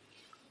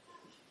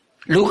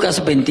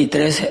 Lucas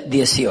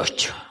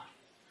 23:18.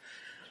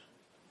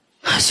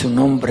 A su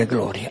nombre,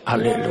 gloria.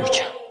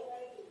 Aleluya.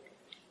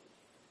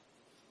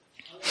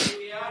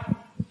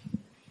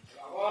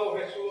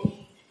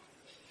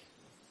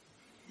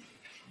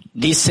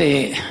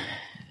 Dice,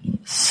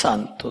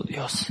 Santo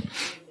Dios.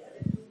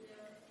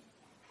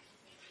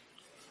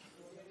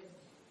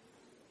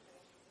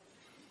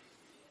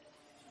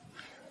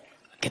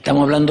 Que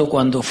estamos hablando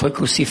cuando fue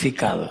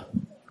crucificado.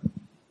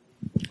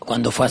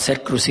 Cuando fue a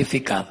ser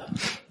crucificado.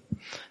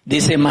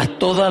 Dice, mas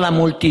toda la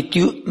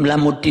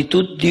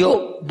multitud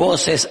dio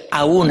voces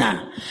a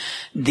una,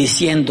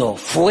 diciendo,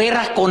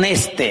 fuera con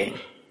este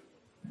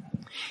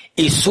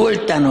y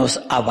suéltanos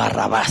a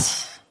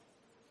Barrabás.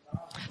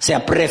 O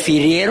sea,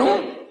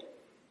 prefirieron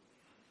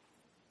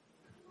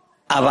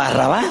a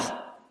Barrabás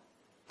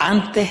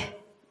antes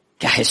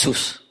que a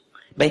Jesús.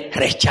 ¿Ve?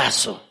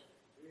 Rechazo.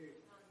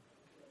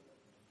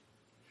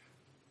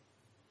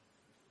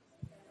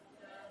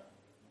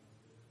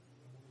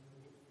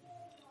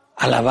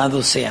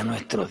 Alabado sea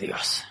nuestro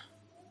Dios.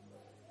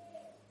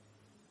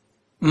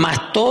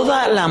 Mas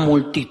toda la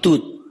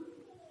multitud.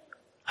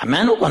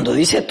 Hermano, cuando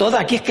dice toda,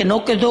 aquí es que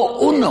no quedó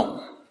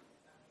uno.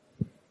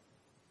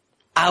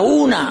 A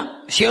una.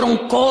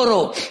 Hicieron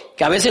coro,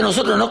 que a veces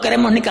nosotros no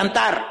queremos ni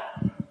cantar.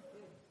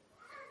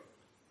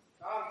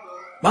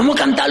 Vamos a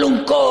cantarle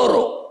un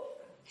coro.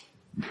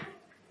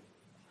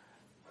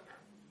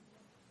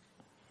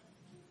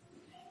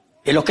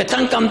 Y los que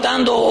están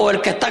cantando, o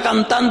el que está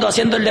cantando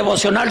haciendo el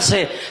devocional,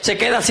 se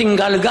queda sin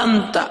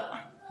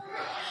garganta.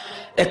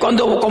 Es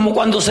como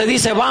cuando se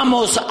dice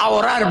vamos a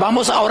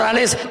orar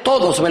es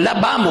todos, ¿verdad?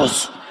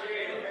 Vamos.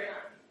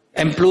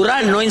 En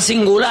plural, no en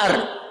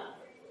singular.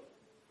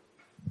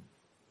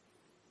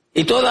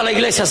 Y toda la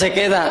iglesia se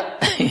queda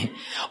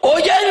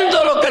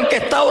oyendo lo que el que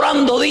está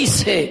orando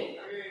dice.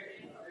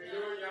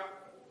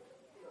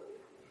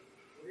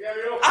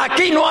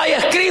 Aquí no hay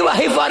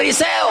escribas y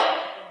fariseos.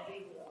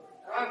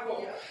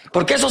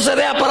 Porque eso se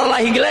deja para las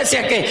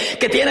iglesias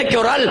que tiene que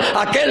orar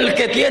aquel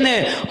que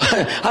tiene,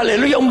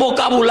 aleluya, un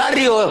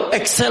vocabulario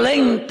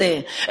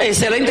excelente.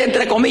 Excelente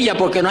entre comillas,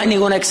 porque no hay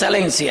ninguna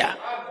excelencia.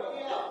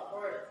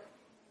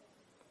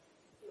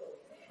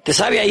 Usted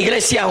sabe, hay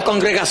iglesias o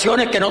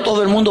congregaciones que no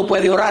todo el mundo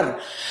puede orar.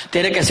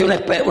 Tiene que ser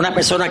una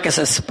persona que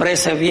se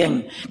exprese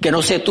bien, que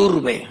no se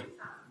turbe.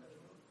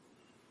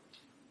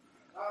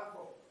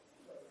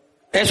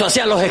 Eso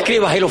hacían los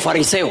escribas y los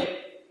fariseos.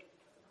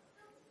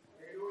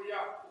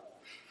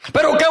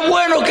 Pero qué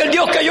bueno que el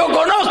Dios que yo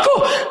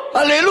conozco,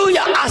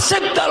 aleluya,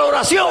 acepta la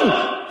oración,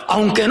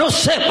 aunque no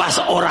sepas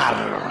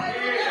orar.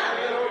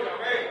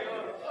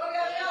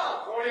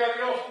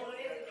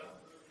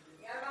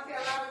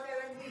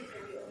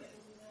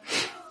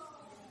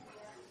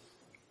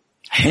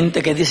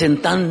 Gente que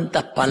dicen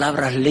tantas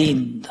palabras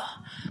lindas,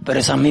 pero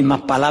esas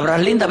mismas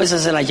palabras lindas a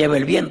veces se las lleva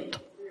el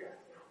viento.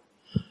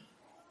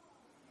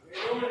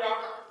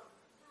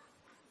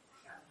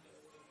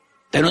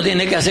 Usted no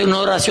tiene que hacer una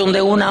oración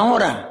de 1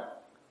 hora.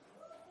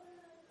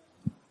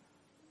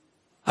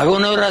 Haga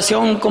una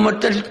oración como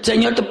el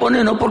Señor te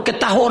pone, no porque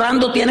estás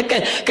orando, tienes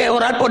que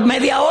orar por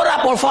media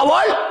hora, por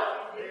favor.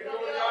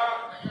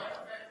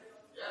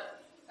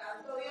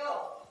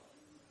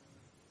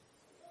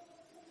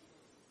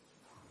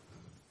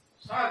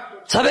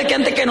 ¿Sabe que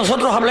antes que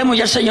nosotros hablemos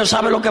ya el Señor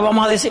sabe lo que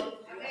vamos a decir?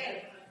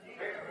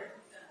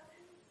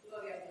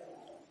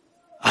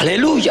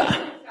 Aleluya.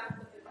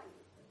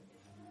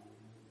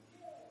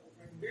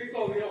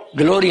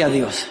 Gloria a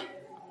Dios.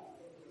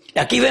 Y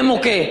aquí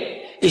vemos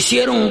que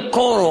hicieron un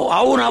coro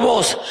a una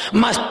voz,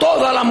 mas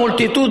toda la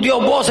multitud dio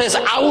voces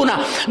a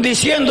una,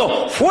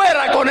 diciendo,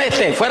 fuera con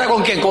este. ¿Fuera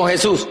con quién? Con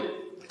Jesús.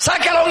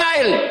 Sáquenlo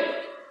a él.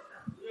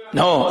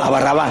 No, a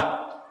Barrabás.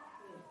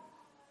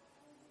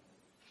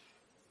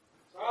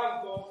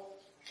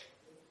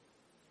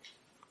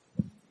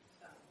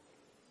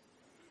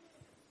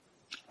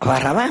 A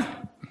Barrabás.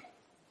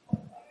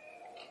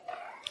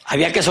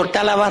 Había que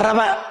soltar a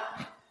Barrabás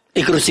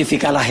y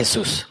crucificar a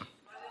Jesús.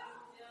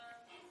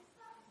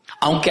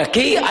 Aunque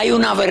aquí hay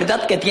una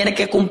verdad que tiene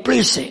que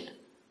cumplirse.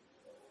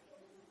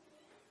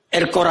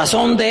 El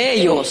corazón de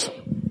ellos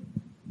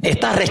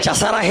está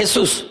rechazar a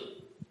Jesús.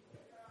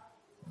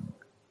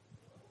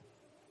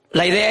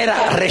 La idea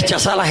era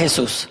rechazar a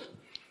Jesús.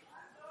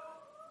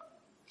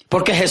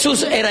 Porque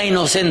Jesús era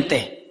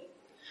inocente.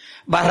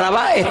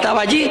 Barrabás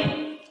estaba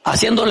allí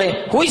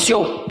haciéndole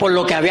juicio por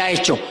lo que había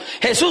hecho.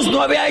 Jesús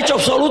no había hecho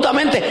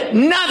absolutamente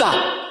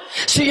nada.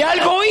 Si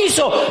algo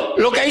hizo,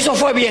 lo que hizo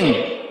fue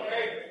bien.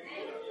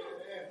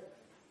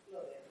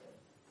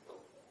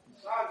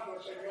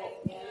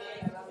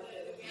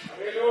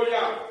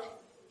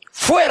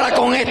 Fuera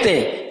con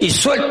este y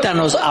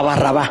suéltanos a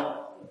Barrabás.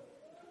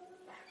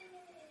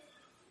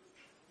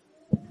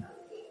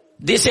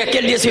 Dice aquí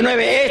el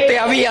 19, este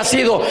había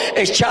sido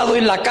echado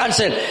en la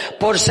cárcel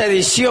por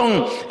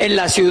sedición en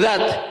la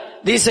ciudad.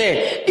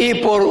 Dice, y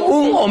por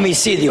un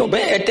homicidio.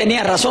 ¿Ve? Él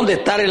tenía razón de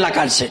estar en la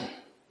cárcel.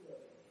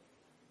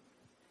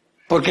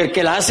 Porque el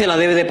que la hace la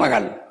debe de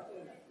pagar.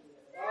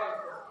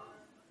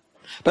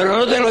 Pero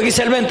no te lo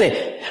dice el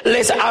 20.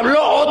 Les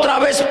habló otra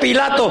vez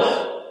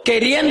Pilato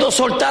queriendo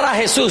soltar a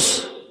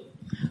Jesús.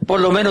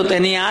 Por lo menos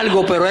tenía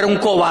algo, pero era un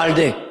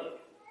cobarde.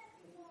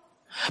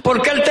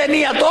 Porque él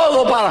tenía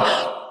todo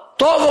para...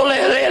 Todo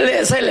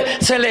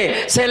se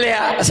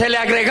le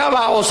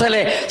agregaba o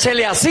se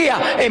le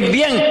hacía en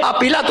bien a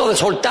Pilato de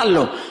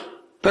soltarlo.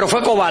 Pero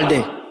fue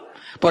cobarde.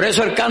 Por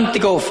eso el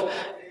cántico,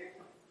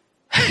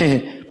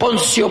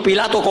 Poncio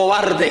Pilato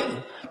cobarde,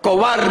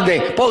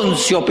 cobarde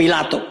Poncio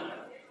Pilato.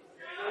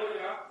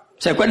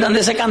 ¿Se acuerdan de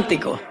ese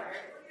cántico?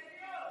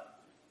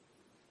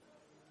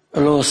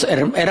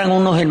 Eran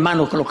unos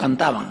hermanos que lo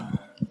cantaban.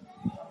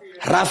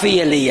 Rafi y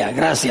Elías,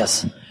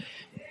 gracias.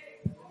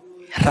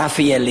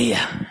 Rafi y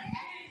Elías.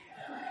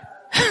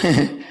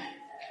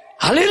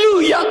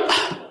 Aleluya.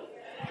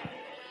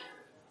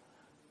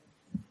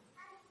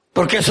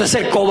 Porque eso es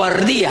ser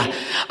cobardía.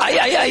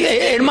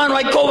 Hermano,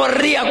 hay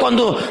cobardía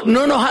cuando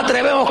no nos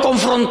atrevemos a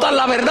confrontar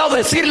la verdad o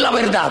decir la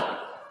verdad.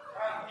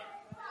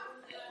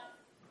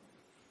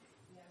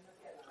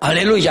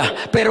 Aleluya.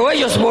 Pero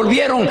ellos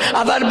volvieron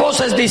a dar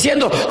voces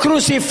diciendo,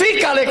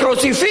 crucifícale,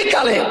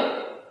 crucifícale.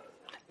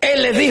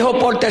 Él les dijo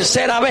por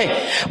tercera vez,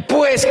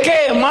 pues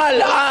qué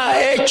mal ha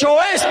hecho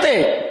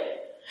este.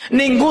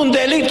 Ningún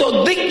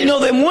delito digno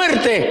de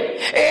muerte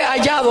he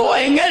hallado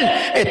en él.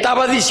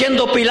 ¿Estaba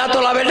diciendo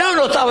Pilato la verdad o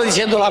no estaba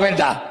diciendo la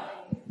verdad?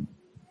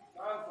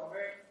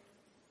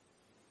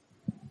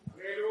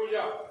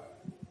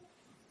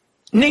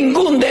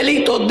 Ningún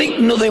delito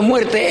digno de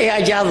muerte he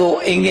hallado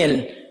en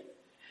él.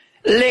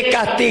 Le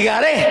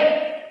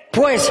castigaré,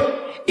 pues,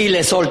 y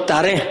le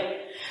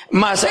soltaré.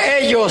 Mas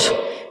ellos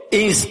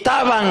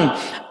instaban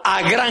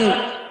a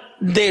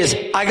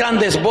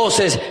grandes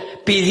voces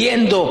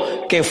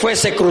pidiendo que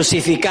fuese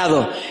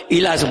crucificado,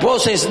 y las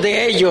voces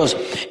de ellos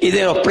y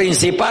de los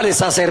principales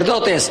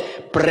sacerdotes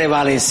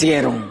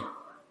prevalecieron.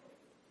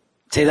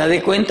 ¿Se da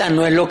de cuenta?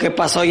 No es lo que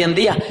pasa hoy en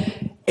día.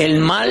 El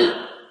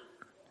mal,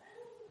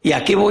 y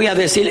aquí voy a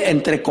decir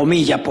entre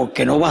comillas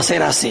porque no va a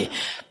ser así,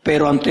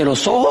 pero ante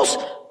los ojos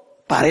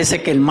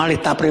parece que el mal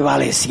está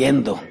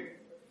prevaleciendo.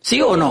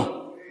 ¿Sí o no?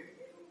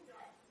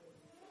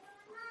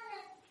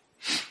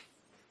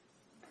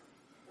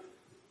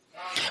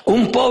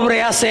 Un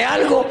pobre hace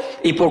algo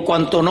y por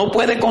cuanto no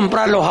puede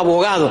comprar los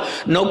abogados,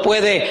 no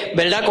puede,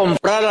 ¿verdad?,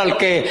 comprar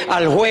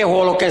al juez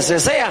o lo que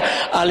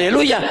sea,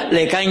 aleluya,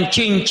 le caen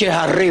chinches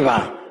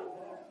arriba.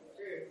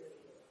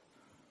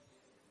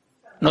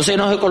 No se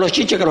enoje con los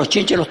chinches, que los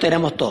chinches los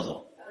tenemos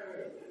todos.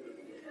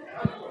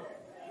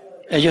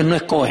 Ellos no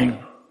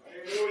escogen.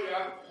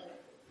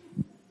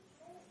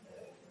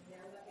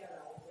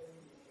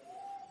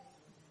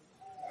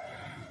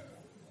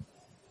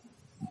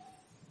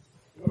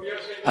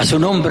 A su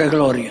nombre,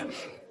 gloria.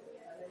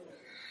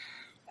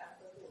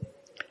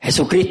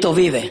 Jesucristo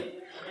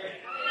vive.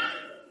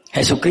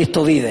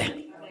 Jesucristo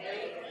vive.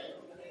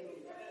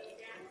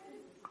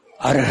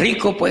 Ahora el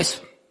rico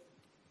pues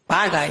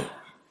paga y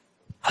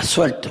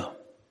absuelto.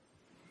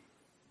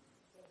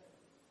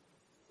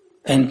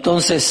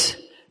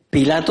 Entonces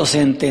Pilato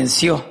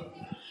sentenció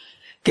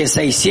que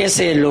se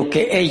hiciese lo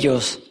que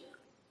ellos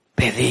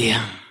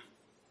pedían.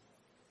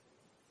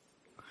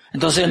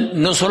 Entonces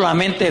no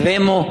solamente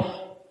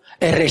vemos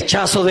el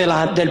rechazo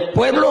del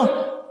pueblo,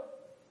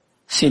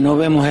 sino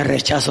vemos el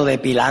rechazo de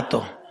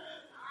Pilato.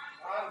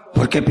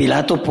 Porque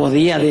Pilato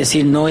podía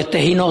decir, no, este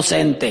es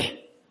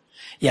inocente.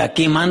 Y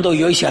aquí mando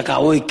yo y se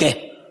acabó, ¿y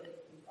qué?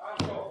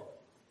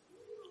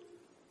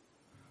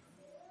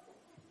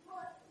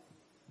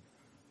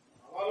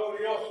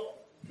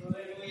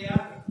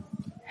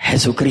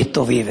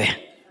 Jesucristo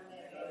vive.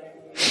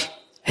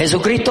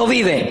 Jesucristo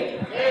vive.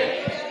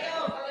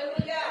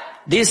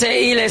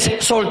 Dice, y les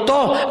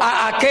soltó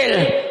a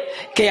aquel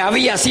que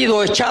había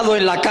sido echado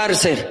en la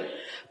cárcel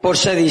por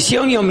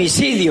sedición y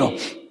homicidio,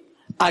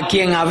 a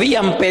quien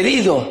habían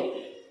pedido,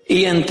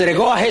 y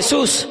entregó a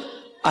Jesús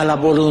a la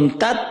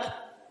voluntad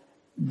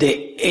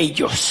de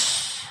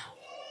ellos.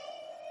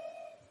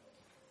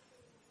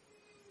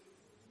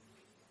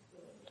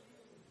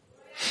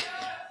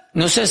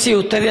 No sé si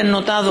ustedes han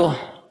notado,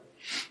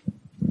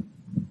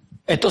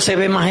 esto se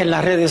ve más en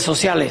las redes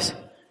sociales,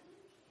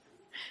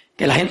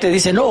 que la gente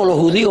dice, no, los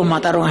judíos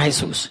mataron a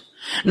Jesús.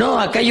 No,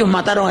 aquellos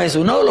mataron a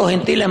Jesús. No, los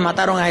gentiles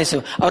mataron a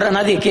Jesús. Ahora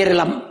nadie quiere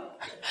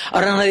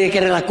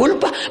la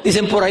culpa.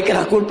 Dicen por ahí que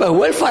la culpa es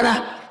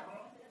huérfana.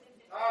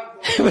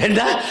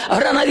 ¿Verdad?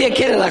 Ahora nadie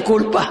quiere la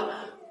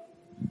culpa.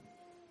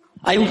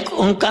 Hay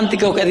un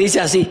cántico que dice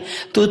así,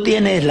 tú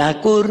tienes la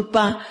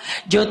culpa,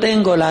 yo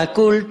tengo la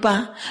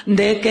culpa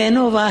de que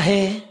no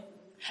baje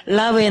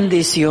la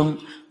bendición.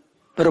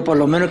 Pero por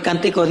lo menos el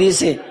cántico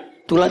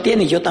dice, tú la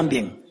tienes y yo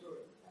también.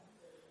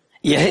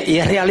 Y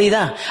es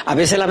realidad. A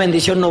veces la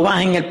bendición no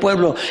baja en el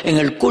pueblo, en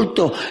el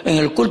culto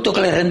que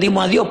le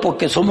rendimos a Dios,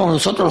 porque somos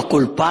nosotros los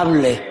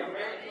culpables.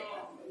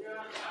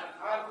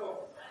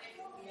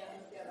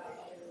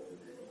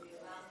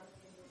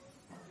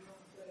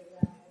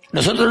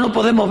 Nosotros no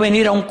podemos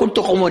venir a un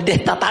culto como el de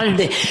esta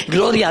tarde,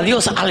 gloria a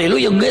Dios,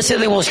 aleluya, en ese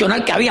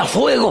devocional que había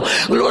fuego,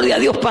 gloria a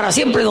Dios para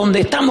siempre, donde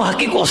estamos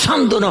aquí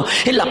gozándonos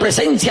en la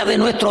presencia de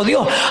nuestro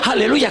Dios,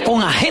 aleluya,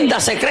 con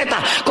agendas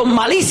secretas, con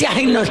malicias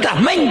en nuestras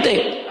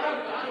mentes.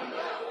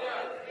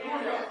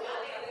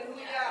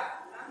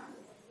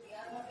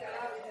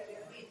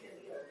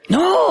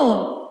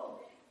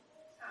 No,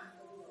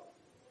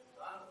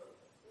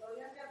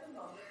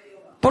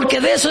 porque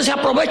de eso se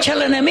aprovecha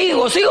el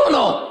enemigo, ¿sí o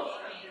no?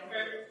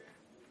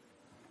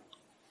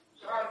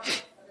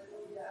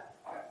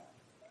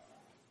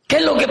 ¿Qué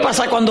es lo que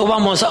pasa cuando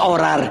vamos a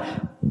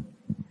orar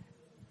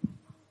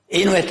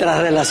y nuestra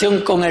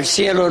relación con el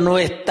cielo no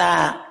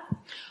está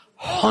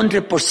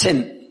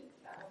 100%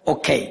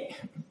 ok?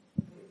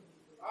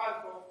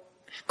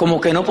 Como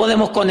que no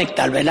podemos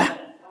conectar,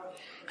 ¿verdad?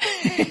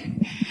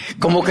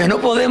 Como que no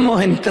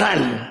podemos entrar.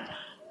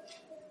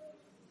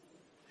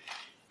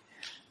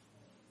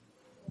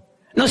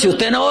 No, si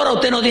usted no ora,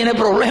 usted no tiene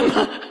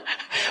problema.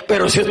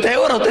 Pero si usted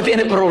ora, usted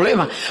tiene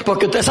problema.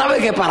 Porque usted sabe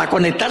que para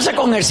conectarse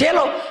con el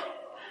cielo,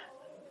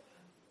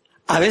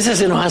 a veces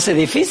se nos hace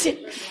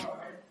difícil.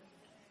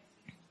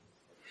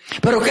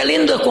 Pero qué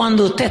lindo es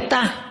cuando usted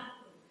está.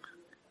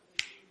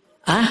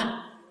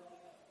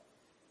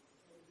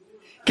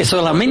 Que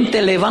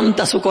solamente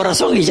levanta su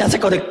corazón y ya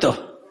se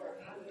conectó.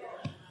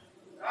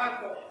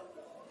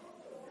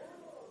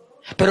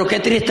 Pero qué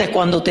triste es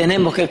cuando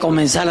tenemos que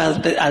comenzar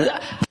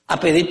a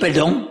pedir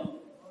perdón.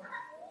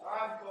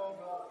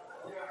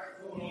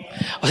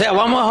 O sea,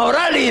 vamos a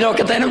orar y lo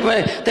que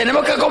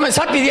tenemos que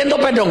comenzar pidiendo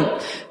perdón.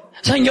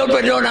 Señor,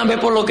 perdóname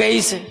por lo que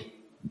hice.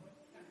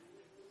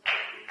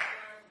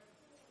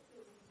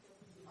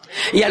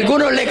 Y a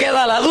algunos le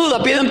queda la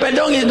duda, piden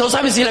perdón y no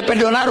saben si le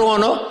perdonaron o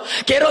no.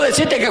 Quiero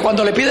decirte que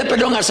cuando le pides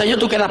perdón al Señor,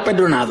 tú quedas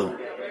perdonado.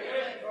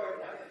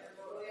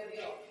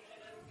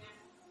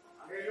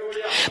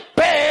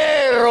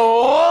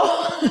 Pero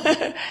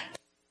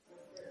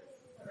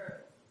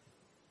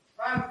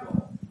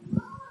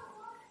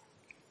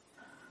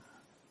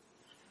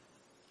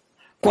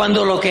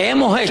cuando lo que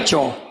hemos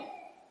hecho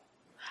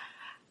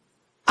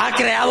ha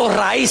creado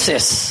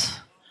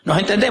raíces, ¿nos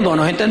entendemos?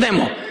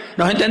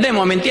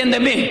 ¿Me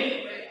entienden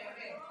bien?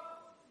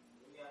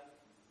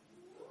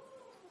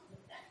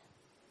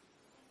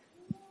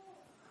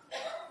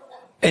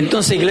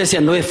 Entonces,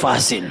 iglesia, no es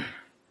fácil.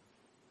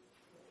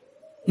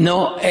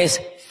 No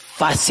es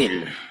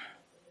fácil.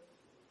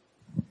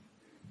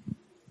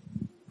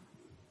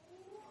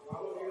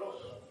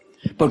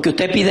 Porque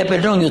usted pide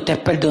perdón y usted es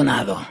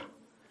perdonado.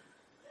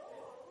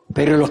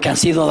 Pero los que han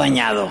sido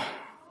dañados.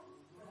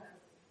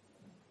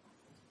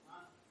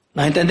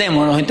 ¿Nos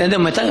entendemos?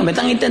 ¿Me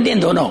están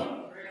entendiendo o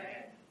no?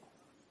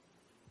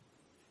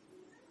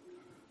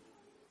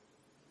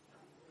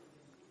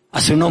 A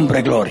su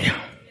nombre, gloria.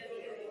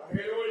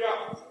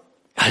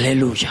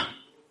 Aleluya.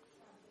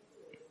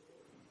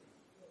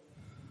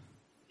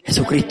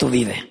 Jesucristo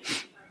vive.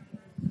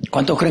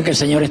 ¿Cuántos creen que el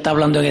Señor está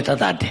hablando en esta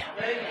tarde?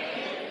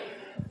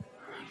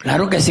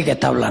 Claro que sí que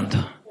está hablando.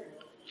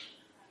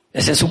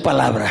 Esa es su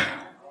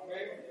palabra.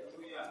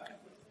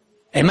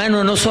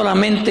 Hermano, no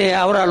solamente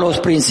ahora los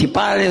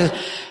principales,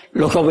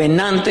 los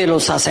gobernantes,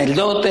 los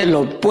sacerdotes,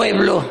 los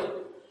pueblos,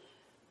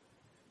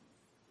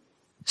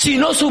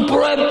 sino su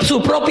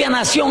propia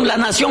nación, la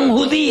nación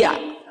judía.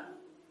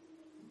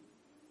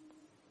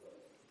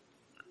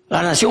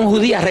 La nación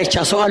judía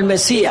rechazó al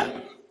Mesías.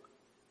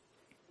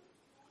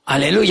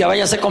 Aleluya,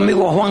 váyase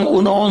conmigo a Juan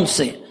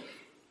 1:11.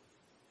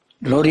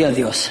 Gloria a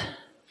Dios.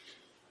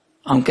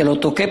 Aunque lo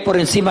toqué por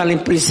encima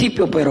al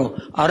principio, pero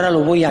ahora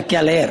lo voy aquí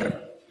a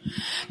leer.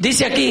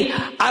 Dice aquí,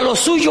 a lo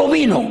suyo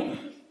vino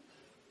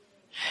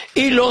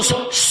y los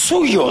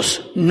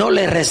suyos no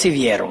le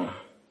recibieron.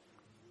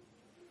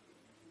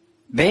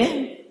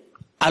 ¿Ve?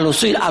 A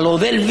lo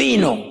de él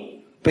vino,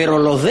 pero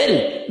los de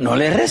él no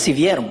le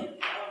recibieron.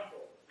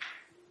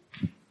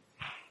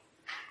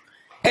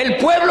 El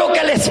pueblo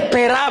que le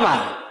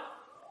esperaba,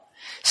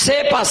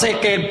 sépase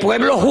que el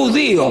pueblo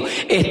judío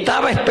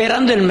estaba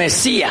esperando el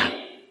Mesías,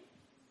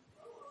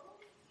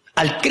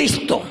 al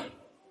Cristo.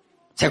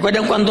 ¿Se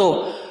acuerdan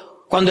cuando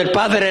el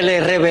Padre le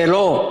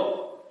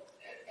reveló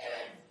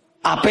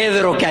a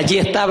Pedro que allí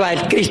estaba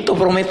el Cristo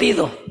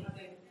prometido?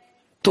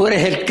 Tú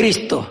eres el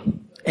Cristo,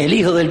 el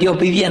Hijo del Dios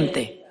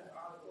viviente.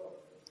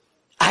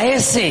 A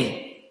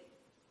ese,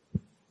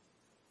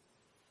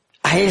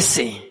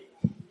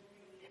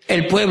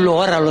 el pueblo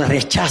ahora lo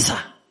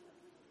rechaza.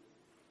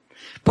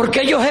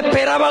 Porque ellos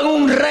esperaban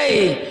un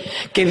rey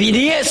que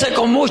viniese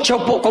con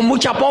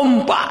mucha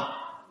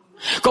pompa,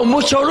 con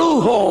mucho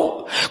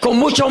lujo, con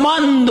mucho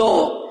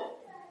mando,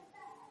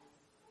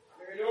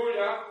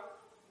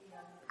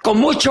 con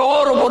mucho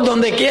oro por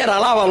donde quiera,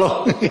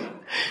 alábalo.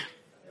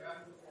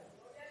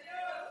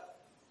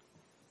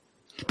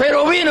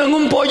 Pero vino en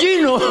un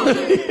pollino,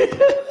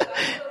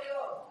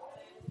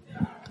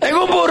 en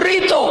un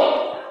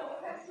burrito.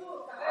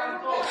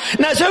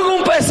 Nació en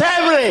un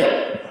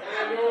pesebre.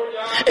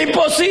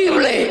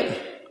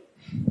 Imposible.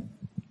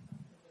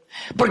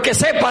 Porque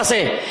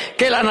sépase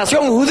que la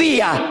nación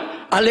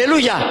judía,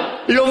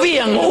 aleluya, lo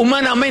veían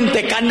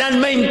humanamente,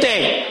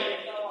 carnalmente.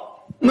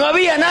 No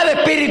había nada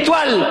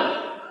espiritual.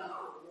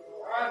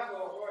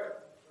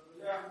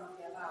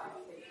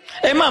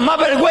 Es más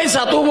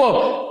vergüenza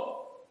tuvo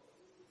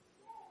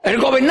el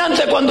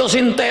gobernante cuando se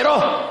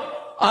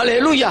enteró,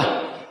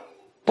 aleluya,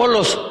 por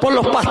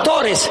los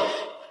pastores,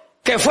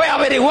 que fue a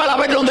averiguar a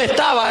ver dónde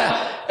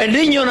estaba el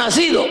niño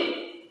nacido.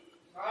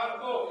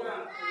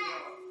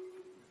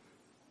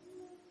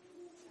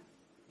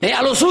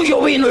 A lo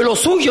suyo vino y los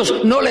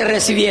suyos no le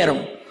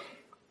recibieron.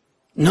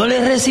 No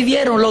le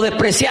recibieron, lo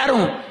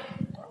despreciaron,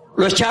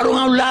 lo echaron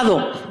a un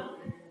lado.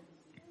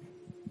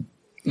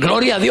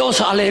 Gloria a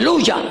Dios,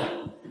 aleluya.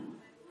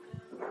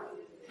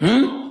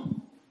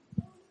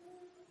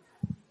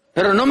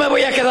 Pero no me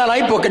voy a quedar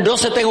ahí porque el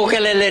 12 tengo que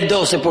leer el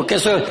 12 porque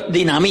eso es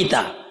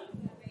dinamita.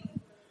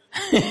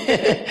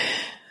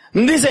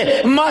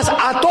 Dice, mas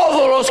a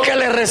todos los que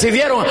le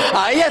recibieron,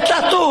 ahí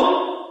estás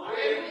tú.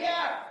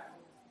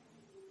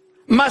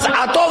 Mas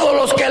a todos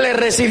los que le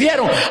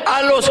recibieron,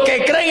 a los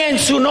que creen en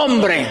su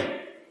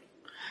nombre,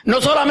 no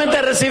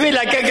solamente recibirle,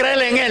 hay que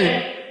creer en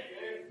él.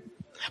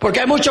 Porque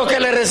hay muchos que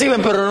le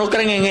reciben pero no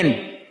creen en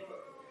él.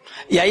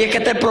 Y ahí es que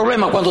está el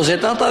problema. Cuando se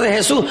trata de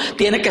Jesús,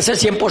 tiene que ser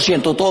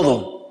 100%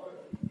 todo.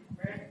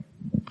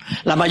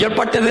 La mayor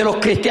parte de los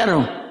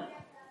cristianos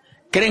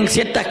creen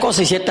ciertas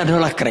cosas y ciertas no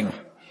las creen.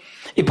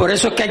 Y por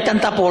eso es que hay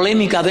tanta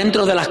polémica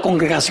dentro de las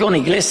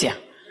congregaciones, iglesias.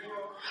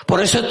 Por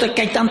eso es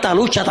que hay tanta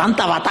lucha,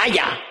 tanta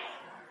batalla.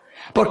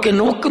 Porque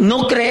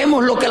no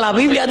creemos lo que la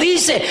Biblia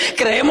dice.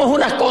 Creemos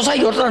unas cosas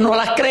y otras no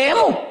las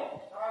creemos.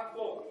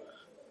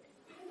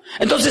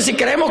 Entonces, si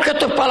creemos que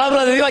esto es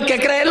palabra de Dios, hay que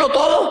creerlo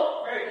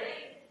todo.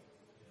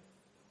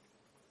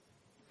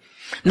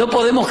 No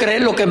podemos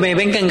creer lo que me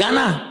venga en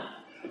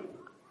gana.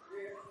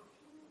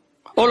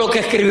 O lo que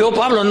escribió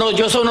Pablo. No,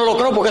 yo eso no lo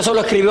creo porque eso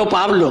lo escribió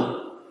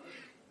Pablo.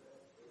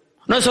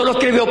 No, eso lo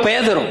escribió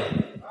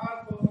Pedro.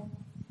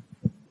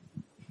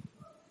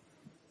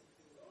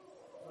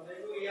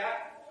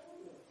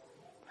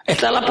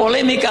 Está la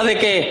polémica de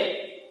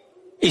que,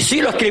 y sí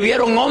lo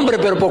escribieron hombres,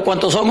 pero por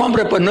cuanto son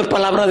hombres, pues no es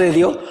palabra de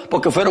Dios,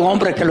 porque fueron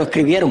hombres que lo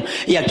escribieron.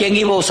 ¿Y a quién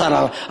iba a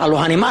usar? ¿A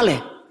los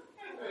animales?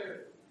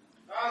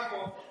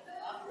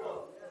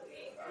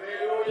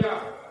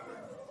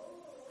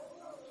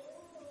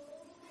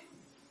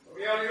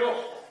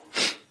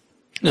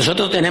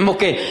 Nosotros tenemos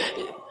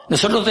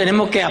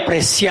que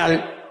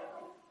apreciar,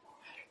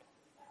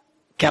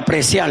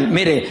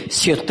 mire,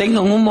 si usted en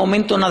un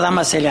momento nada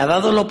más se le ha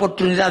dado la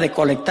oportunidad de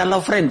colectar la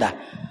ofrenda,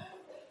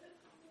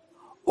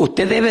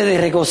 usted debe de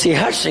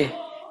regocijarse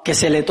que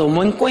se le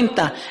tomó en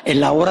cuenta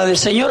en la obra del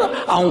Señor,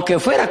 aunque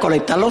fuera a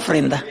colectar la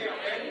ofrenda.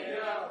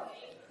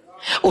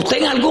 Usted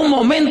en algún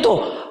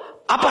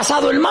momento ha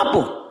pasado el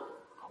mapa,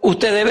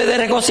 usted debe de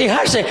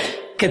regocijarse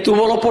que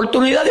tuvo la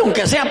oportunidad de,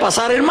 aunque sea,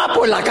 pasar el mapa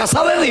en la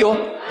casa de Dios.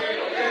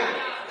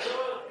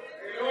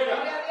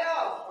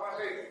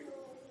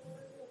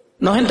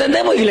 ¿Nos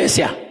entendemos,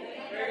 iglesia?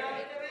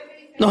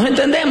 ¿Nos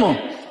entendemos?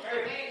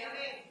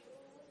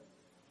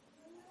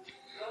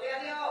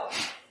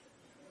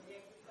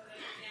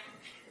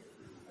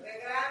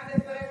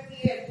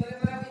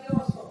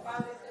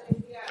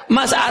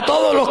 Mas a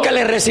todos los que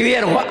le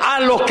recibieron, a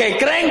los que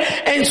creen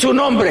en su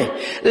nombre,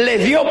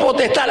 les dio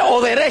potestad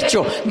o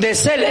derecho de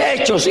ser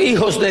hechos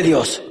hijos de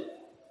Dios.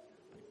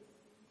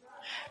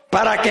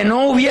 Para que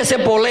no hubiese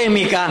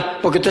polémica,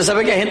 porque usted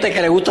sabe que hay gente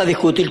que le gusta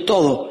discutir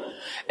todo.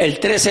 El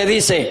 13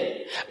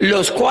 dice,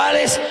 los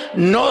cuales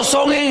no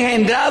son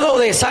engendrados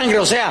de sangre,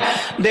 o sea,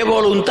 de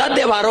voluntad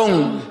de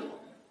varón,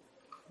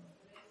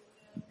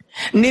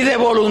 ni de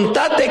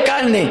voluntad de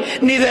carne,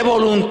 ni de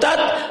voluntad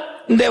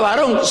de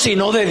varón,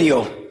 sino de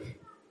Dios.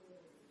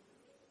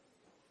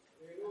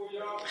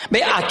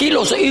 Ve, aquí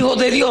los hijos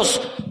de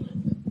Dios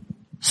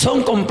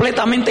son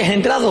completamente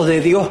engendrados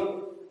de Dios.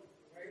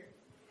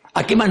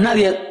 Aquí más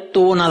nadie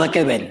tuvo nada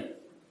que ver.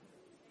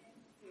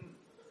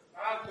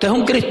 Usted es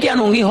un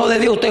cristiano, un hijo de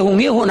Dios, usted es un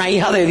hijo, una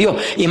hija de Dios,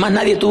 y más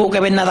nadie tuvo que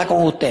ver nada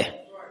con usted,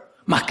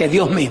 más que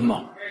Dios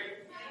mismo.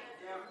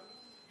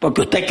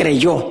 Porque usted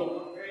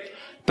creyó,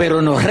 pero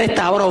nos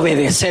resta ahora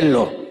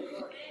obedecerlo.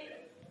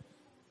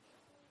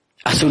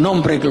 A su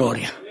nombre,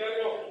 gloria.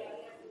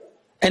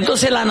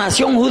 Entonces la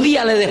nación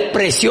judía le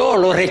despreció,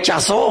 lo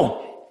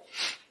rechazó.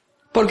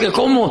 Porque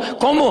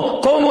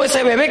 ¿cómo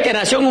ese bebé que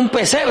nació en un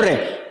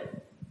pesebre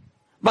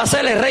va a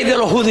ser el rey de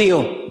los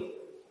judíos?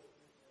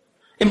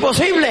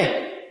 Imposible.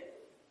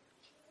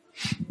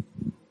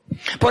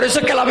 Por eso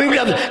es que la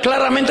Biblia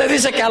claramente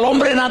dice que al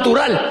hombre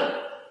natural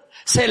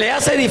se le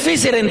hace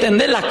difícil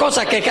entender las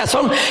cosas que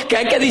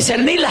hay que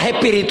discernirlas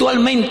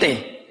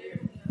espiritualmente.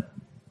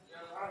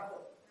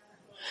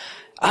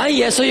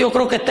 Ay, eso yo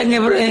creo que está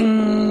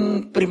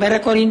en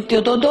 1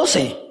 Corintios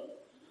 2:12.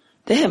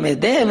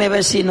 Déjeme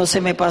ver si no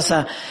se me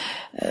pasa.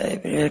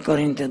 1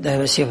 Corintios, déjeme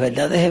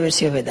ver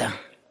si es verdad.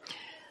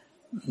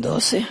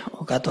 12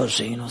 o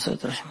 14, y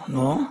nosotros,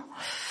 no.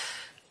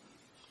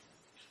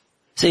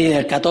 Sí,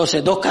 el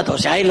 14,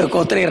 2:14, ahí lo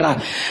encontré.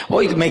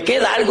 Hoy me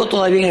queda algo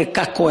todavía en el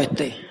casco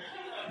este.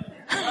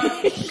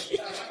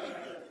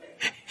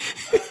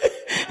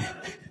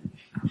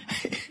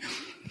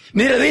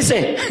 Mire,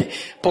 dice,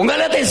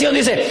 póngale atención,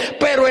 dice,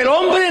 pero el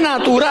hombre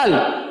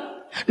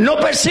natural no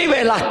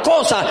percibe las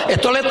cosas.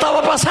 Esto le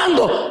estaba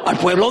pasando al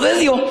pueblo de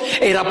Dios,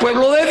 era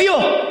pueblo de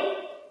Dios,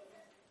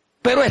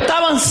 pero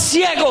estaban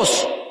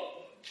ciegos.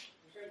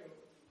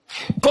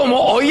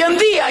 Como hoy en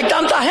día hay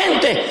tanta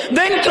gente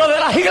dentro de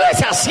las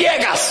iglesias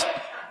ciegas.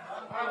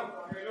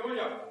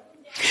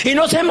 Y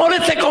no se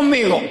moleste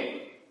conmigo.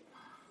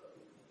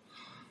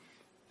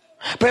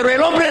 Pero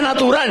el hombre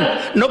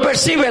natural no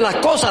percibe las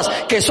cosas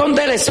que son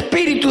del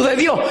Espíritu de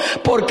Dios,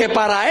 porque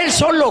para él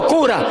son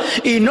locura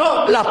y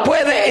no las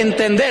puede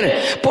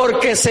entender,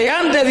 porque se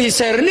han de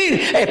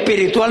discernir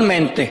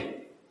espiritualmente.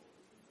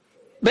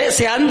 ¿Ve?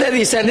 Se han de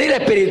discernir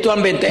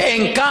espiritualmente.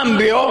 En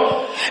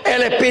cambio,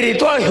 el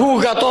espiritual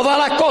juzga todas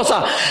las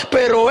cosas,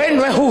 pero él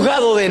no es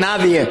juzgado de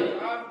nadie.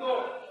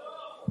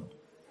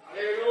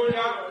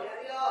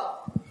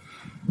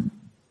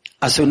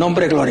 A su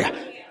nombre, gloria.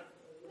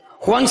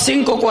 Juan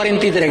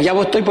 5:43, ya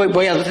voy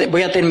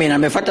a terminar,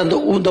 me faltan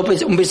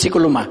un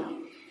versículo más.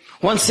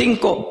 Juan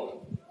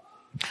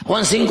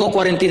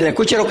 5:43,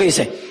 escuche lo que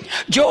dice.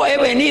 Yo he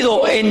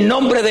venido en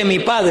nombre de mi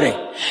Padre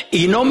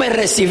y no me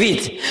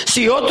recibís.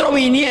 Si otro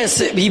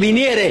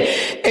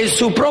viniere en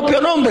su propio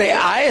nombre,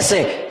 a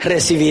ese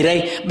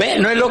recibiréis. ¿Ve?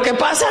 ¿No es lo que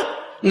pasa?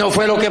 ¿No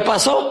fue lo que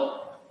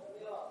pasó?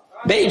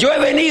 ¿Ve? Yo he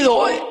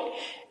venido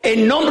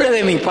en nombre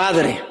de mi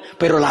Padre,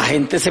 pero la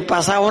gente se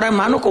pasa ahora,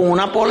 hermano, con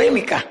una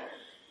polémica.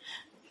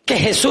 Que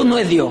Jesús no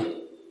es Dios.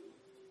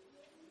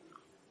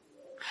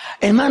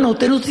 Hermano,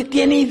 usted no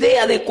tiene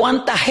idea de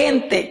cuánta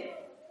gente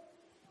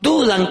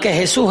dudan que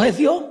Jesús es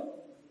Dios.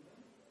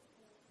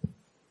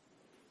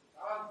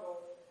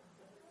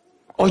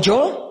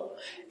 ¿Oyó?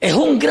 Es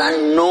un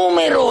gran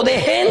número de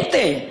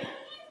gente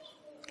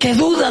que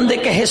dudan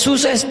de que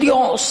Jesús es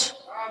Dios.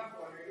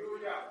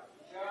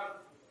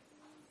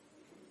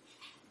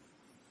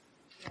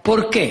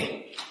 ¿Por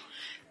qué?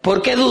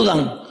 ¿Por qué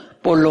dudan?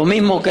 Por lo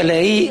mismo que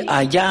leí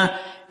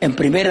allá en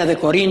 1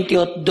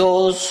 Corintios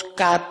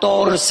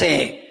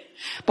 2:14.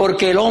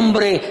 Porque el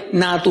hombre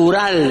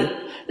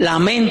natural, la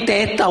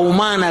mente esta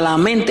humana, la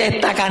mente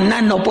esta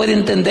carnal no puede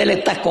entender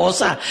estas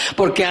cosas,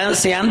 porque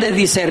se han de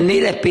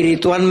discernir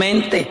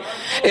espiritualmente.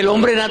 El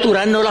hombre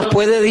natural no las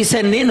puede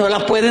discernir, no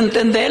las puede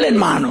entender,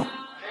 hermano.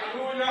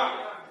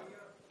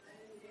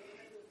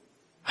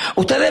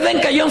 Ustedes ven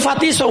que yo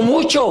enfatizo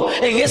mucho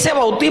en ese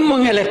bautismo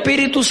en el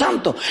Espíritu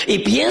Santo y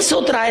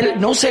pienso traer,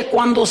 no sé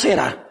cuándo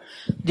será.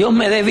 Dios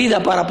me dé vida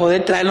para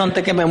poder traerlo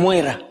antes que me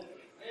muera.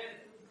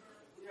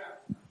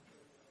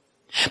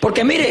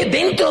 Porque mire,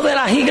 dentro de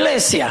las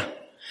iglesias,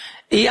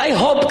 y hay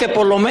hope que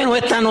por lo menos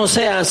esta no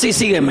sea así,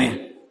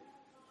 sígueme.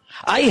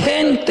 Hay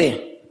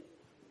gente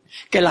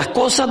que las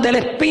cosas del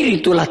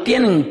Espíritu las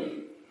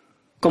tienen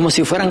como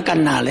si fueran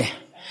carnales.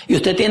 Y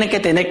usted tiene que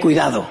tener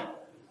cuidado.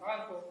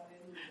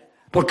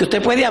 Porque usted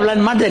puede hablar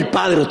más del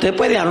Padre, usted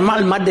puede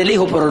hablar más del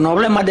Hijo, pero no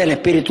hable más del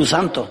Espíritu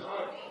Santo.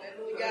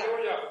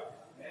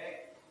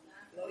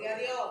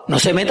 No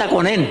se meta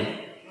con él.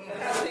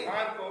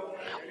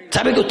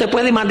 ¿Sabe que usted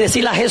puede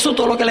maldecir a Jesús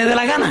todo lo que le dé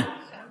la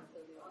gana?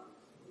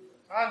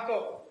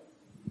 Santo.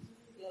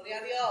 Gloria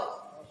a Dios.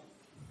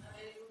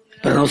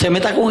 Pero no se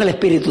meta con el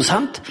Espíritu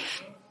Santo.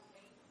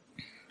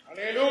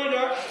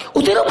 Aleluya.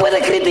 Usted no puede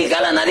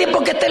criticar a nadie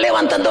porque esté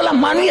levantando las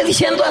manos y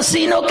diciendo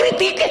así, no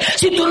critique.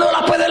 Si tú no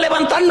las puedes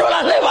levantar, no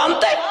las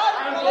levantes.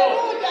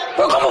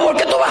 Pero ¿cómo? ¿Por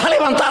qué tú vas a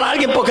levantar a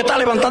alguien porque está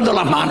levantando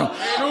las manos?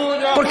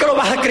 Aleluya. ¿Por qué lo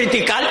vas a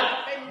criticar?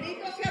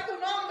 Bendito sea tu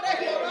nombre,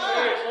 Jehová.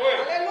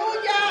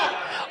 Aleluya.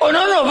 ¿O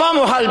no nos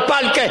vamos al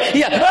parque y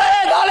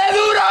dale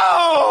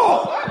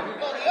duro?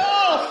 Santo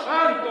Dios.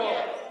 Santo.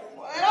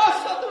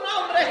 Poderoso tu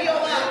nombre,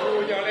 Jehová.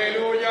 Aleluya,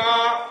 aleluya.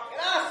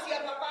 Gracias,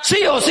 papá.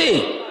 ¿Sí o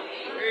sí?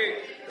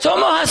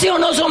 ¿Somos así o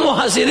no somos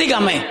así?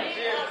 Dígame.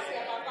 Gracias,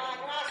 papá.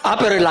 Gracias. Ah,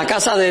 pero en la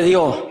casa de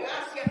Dios.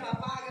 Gracias,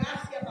 papá.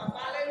 Gracias,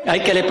 papá. Aleluya. Ay,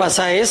 ¿qué le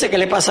pasa a ese? ¿Qué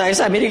le pasa a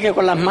esa? Mire que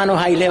con las manos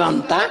ahí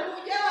levantadas.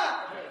 Aleluya.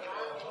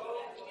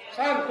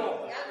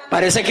 Santo.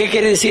 Parece que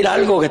quiere decir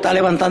algo, que está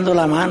levantando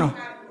la mano.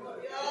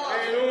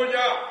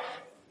 Aleluya.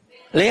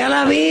 Lea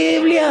la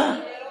Biblia.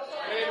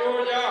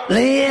 Aleluya.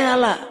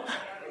 Léala.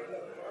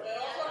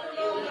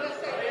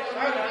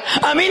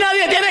 A mí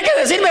nadie tiene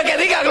que decirme que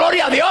diga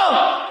gloria a Dios.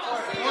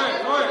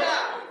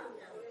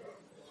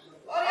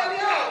 Gloria a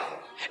Dios.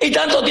 Y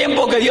tanto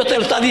tiempo que Dios te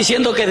lo está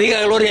diciendo que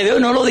diga gloria a Dios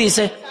y no lo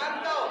dice.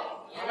 Santo.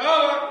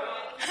 Alaba.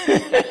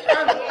 Gloria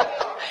a Dios.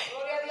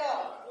 Gloria a Dios.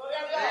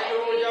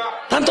 Aleluya.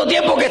 Tanto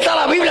tiempo que está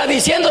la Biblia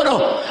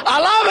diciéndonos,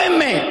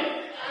 alábenme.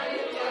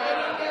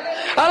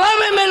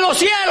 Alábenme en los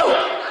cielos.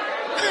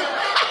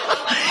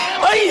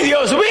 Ay,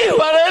 Dios mío,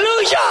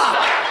 aleluya.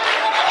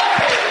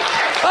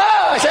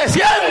 ¡Ah, se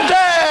siente!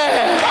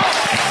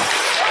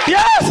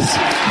 ¡Yes!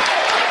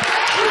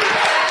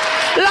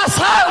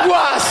 Las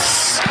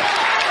aguas.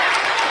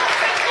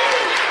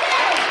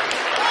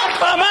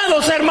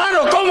 Amados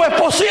hermanos, ¿cómo es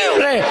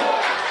posible?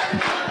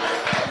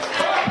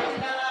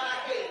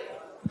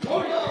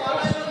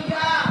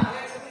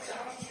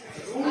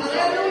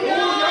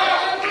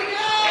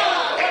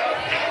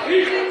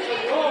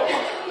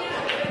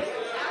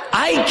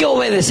 Hay que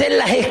obedecer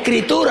las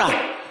escrituras.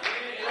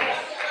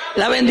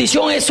 La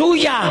bendición es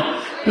suya.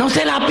 No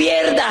se la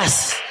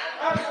pierdas.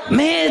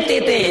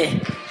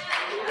 Métete.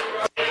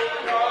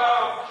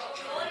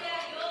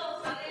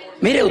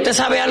 Mire, usted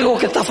sabe algo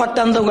que está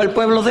faltando en el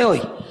pueblo de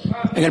hoy.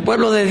 En el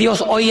pueblo de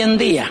Dios hoy en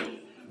día.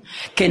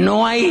 Que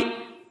no hay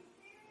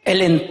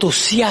el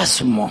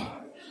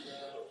entusiasmo.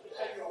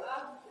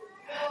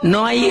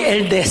 No hay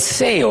el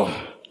deseo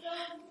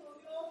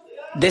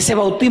de ese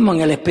bautismo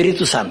en el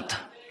Espíritu Santo.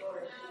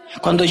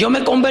 Cuando yo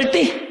me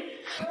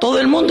convertí, todo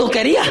el mundo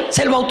quería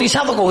ser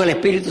bautizado con el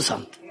Espíritu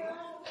Santo.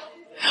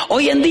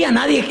 Hoy en día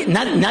nadie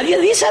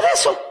dice de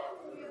eso.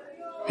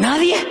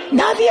 Nadie.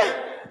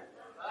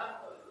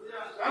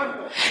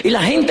 Y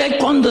la gente,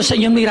 cuando el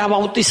Señor me iba a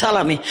bautizar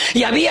a mí,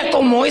 y había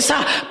como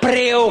esa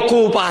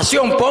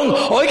preocupación,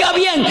 oiga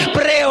bien,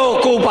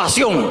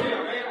 preocupación.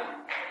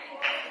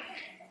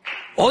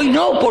 Hoy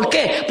no, ¿por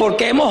qué?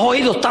 Porque hemos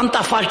oído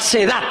tanta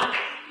falsedad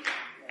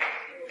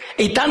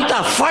y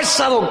tanta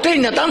falsa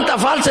doctrina, tanta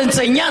falsa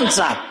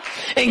enseñanza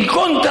en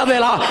contra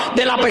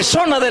de la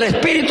persona del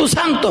Espíritu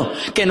Santo,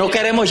 que no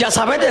queremos ya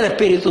saber del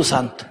Espíritu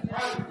Santo.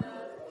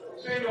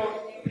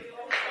 Señor.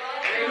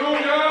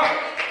 Aleluya.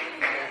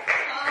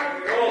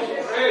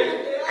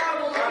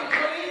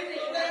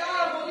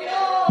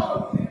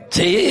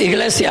 Sí,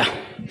 iglesia,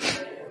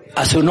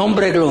 a su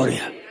nombre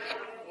gloria.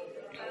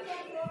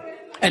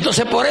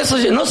 Entonces por eso,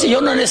 si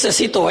yo no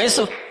necesito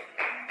eso.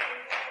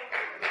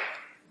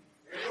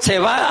 Se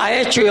va a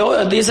Hechos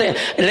y dice,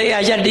 lee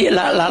allá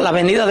la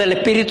venida del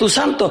Espíritu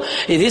Santo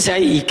y dice,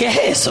 ¿y qué es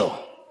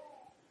eso?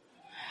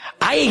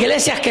 Hay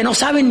iglesias que no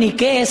saben ni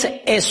qué es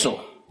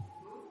eso.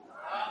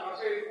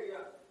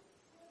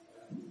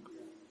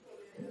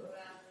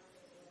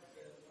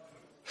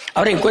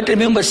 Ahora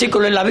encuéntreme un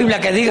versículo en la Biblia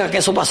que diga que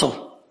eso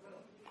pasó.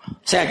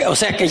 O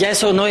sea que ya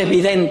eso no es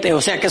evidente, o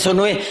sea que eso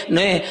no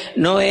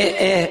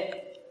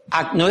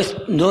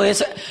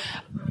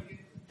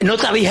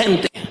está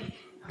vigente.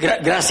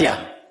 Gracias.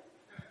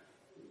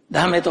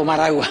 Déjame tomar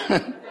agua.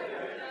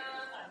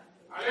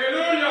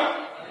 Aleluya.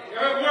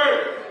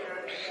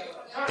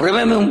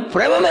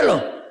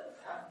 Pruébemelo.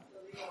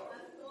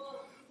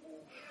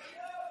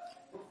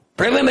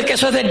 Pruébeme que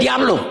eso es del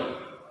diablo.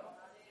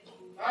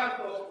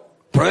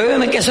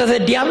 Pruébeme que eso es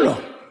del diablo.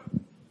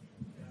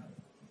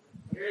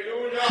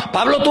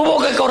 Pablo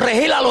tuvo que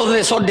corregir a los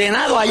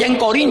desordenados allá en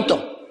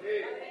Corinto.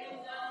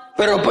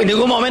 Pero en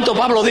ningún momento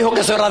Pablo dijo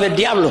que eso era del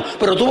diablo,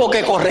 pero tuvo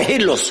que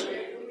corregirlos.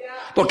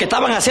 Porque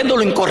estaban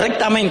haciéndolo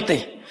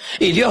incorrectamente.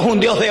 Y Dios es un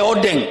Dios de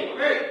orden.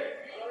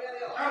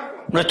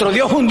 Nuestro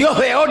Dios es un Dios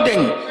de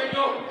orden.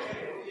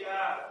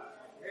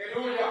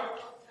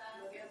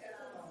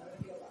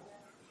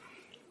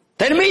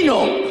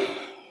 Termino.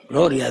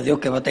 Gloria a Dios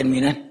que va a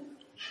terminar.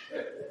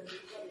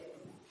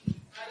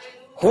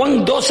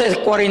 Juan 12,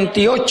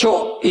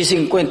 48 y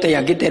 50, y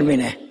aquí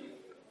terminé.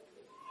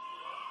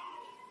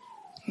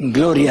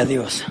 Gloria a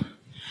Dios.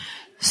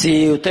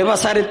 Si usted va a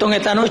Sarton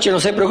esta noche, no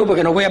se preocupe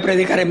que no voy a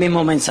predicar el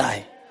mismo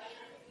mensaje.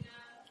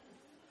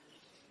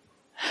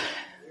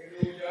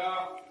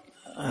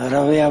 Ahora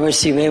voy a ver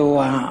si veo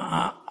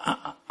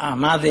a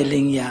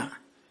Madeline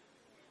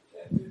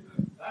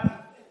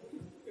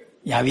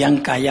y a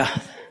Bianca allá.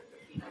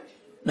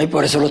 No, y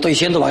por eso lo estoy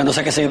diciendo, para que no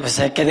sea que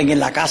se queden en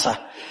la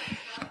casa.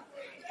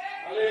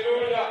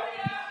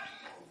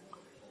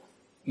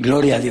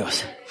 Gloria a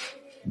Dios.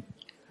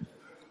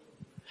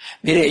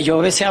 Mire, yo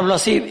a veces hablo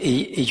así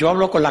y yo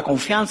hablo con la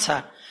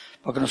confianza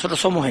porque nosotros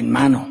somos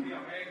hermanos.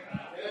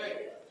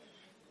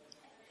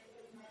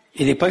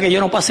 Y después que yo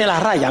no pasé la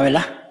raya,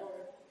 ¿verdad?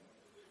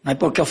 No hay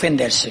por qué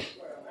ofenderse.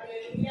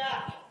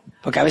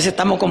 Porque a veces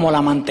estamos como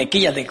la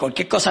mantequilla, de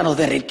cualquier cosa nos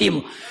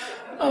derretimos.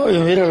 Ay,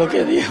 mira lo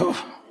que dijo.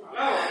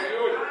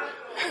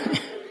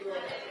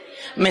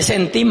 Me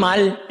sentí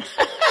mal.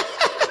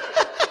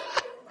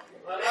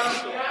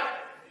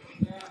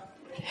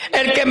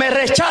 El que me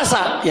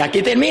rechaza, y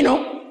aquí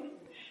termino,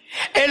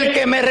 el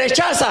que me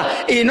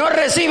rechaza y no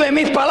recibe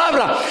mis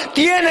palabras,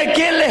 tiene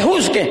quien le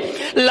juzgue.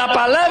 La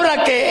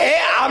palabra que he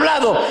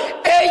hablado,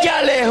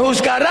 ella le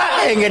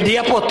juzgará en el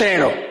día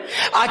postrero.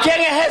 ¿A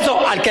quién es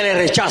eso? Al que le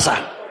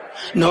rechaza.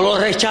 No lo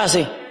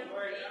rechace.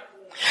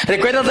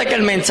 Recuérdate que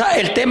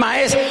el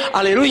tema es,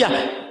 aleluya,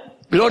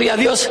 gloria a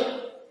Dios,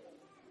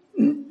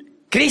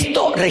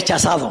 Cristo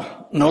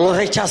rechazado. No lo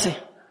rechace.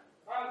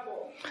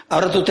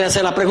 Ahora tú te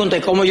haces la pregunta,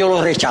 ¿y cómo yo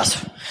lo rechazo?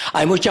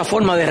 Hay muchas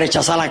formas de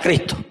rechazar a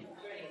Cristo.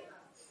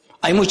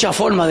 Hay muchas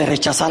formas de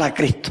rechazar a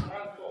Cristo.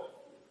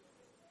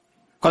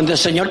 Cuando el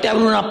Señor te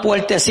abre una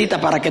puertecita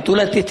para que tú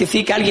le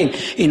testifiques a alguien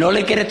y no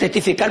le quieres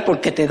testificar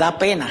porque te da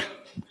pena,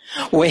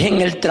 o es en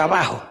el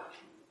trabajo,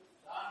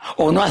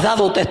 o no has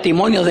dado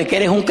testimonio de que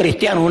eres un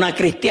cristiano, una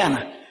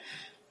cristiana,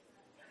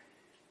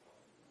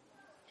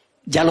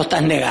 ya lo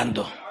estás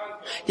negando,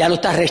 ya lo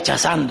estás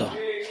rechazando.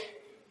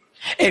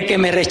 El que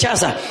me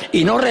rechaza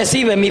y no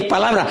recibe mis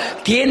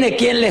palabras, tiene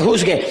quien le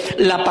juzgue.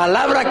 La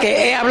palabra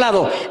que he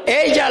hablado,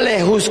 ella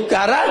le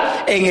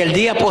juzgará en el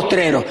día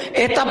postrero.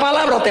 Esta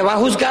palabra te va a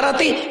juzgar a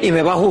ti y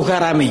me va a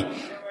juzgar a mí.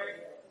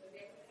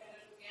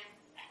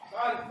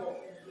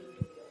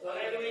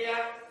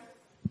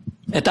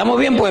 ¿Estamos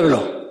bien,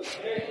 pueblo?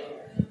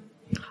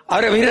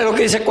 Ahora mire lo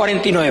que dice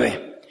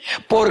 49.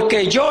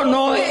 Porque yo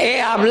no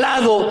he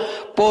hablado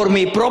por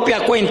mi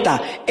propia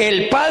cuenta.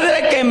 El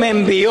Padre que me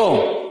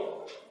envió.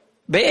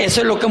 ¿Ve?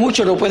 Eso es lo que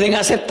muchos no pueden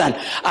aceptar.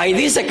 Ahí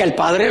dice que el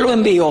Padre lo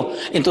envió.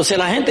 Entonces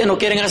la gente no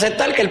quiere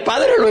aceptar que el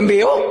Padre lo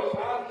envió.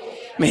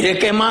 Mire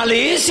qué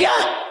malicia.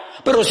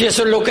 Pero si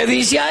eso es lo que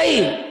dice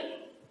ahí.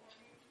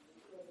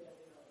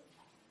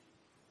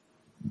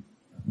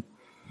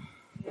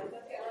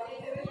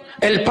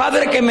 El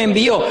Padre que me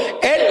envió,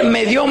 Él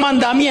me dio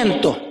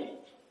mandamiento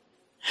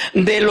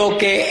de lo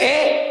que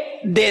he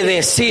de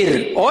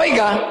decir.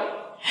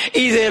 Oiga,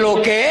 y de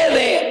lo que he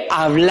de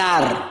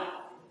hablar.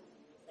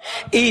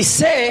 Y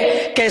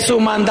sé que su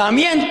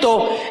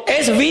mandamiento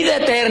es vida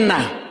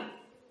eterna.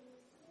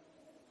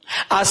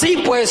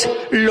 Así pues,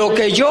 lo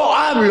que yo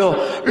hablo,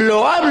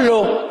 lo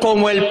hablo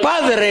como el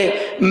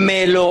Padre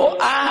me lo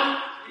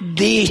ha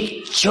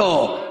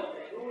dicho.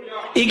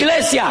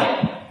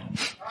 Iglesia,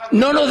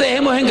 no nos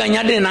dejemos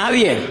engañar de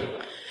nadie.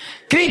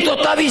 Cristo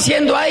está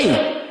diciendo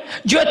ahí,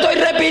 yo estoy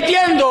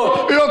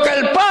repitiendo lo que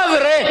el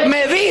Padre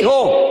me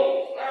dijo.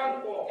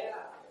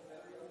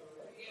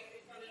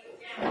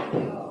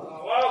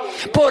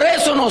 Por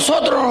eso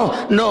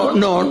nosotros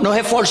nos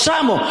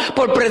esforzamos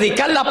por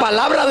predicar la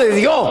palabra de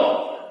Dios,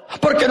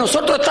 porque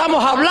nosotros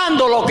estamos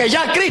hablando lo que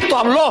ya Cristo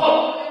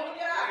habló,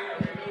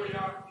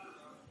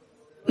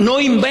 no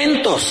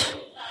inventos.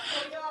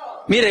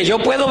 Mire, yo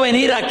puedo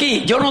venir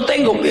aquí, yo no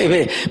tengo,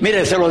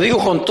 mire, se lo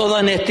digo con toda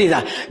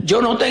honestidad,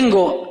 yo no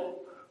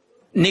tengo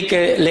ni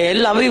que leer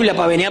la Biblia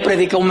para venir a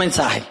predicar un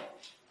mensaje.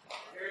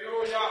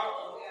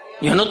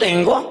 Yo no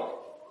tengo.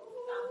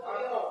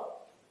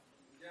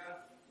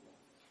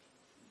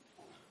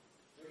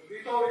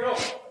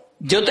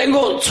 Yo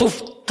tengo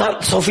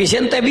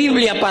suficiente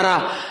Biblia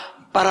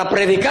para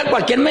predicar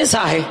cualquier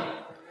mensaje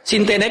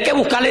sin tener que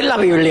buscarle en la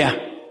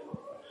Biblia.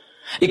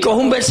 Y cojo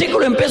un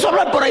versículo y empiezo a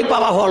hablar por ahí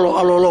para abajo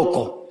a lo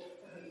loco.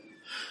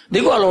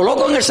 Digo a lo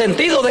loco en el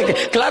sentido de que,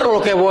 claro,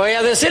 lo que voy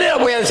a decir lo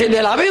voy a decir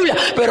de la Biblia,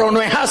 pero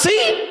no es así.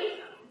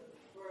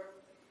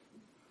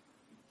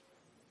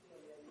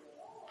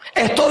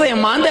 Esto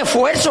demanda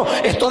esfuerzo,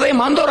 esto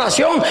demanda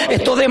oración,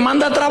 esto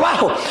demanda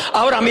trabajo.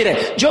 Ahora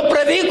mire, yo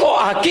predico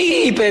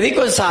aquí y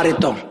predico en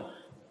Sarton.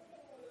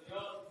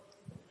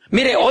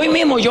 Mire, hoy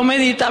mismo yo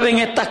meditaba en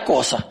estas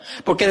cosas,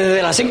 porque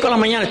desde las 5 de la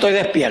mañana estoy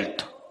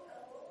despierto.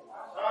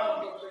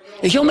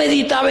 Y yo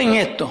meditaba en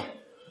esto.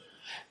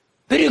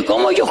 Pero ¿y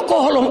cómo yo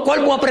cojo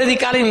cuál voy a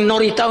predicar en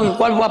Norristown y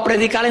cuál voy a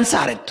predicar en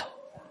Sarton?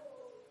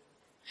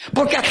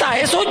 Porque hasta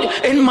eso,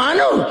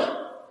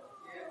 hermano,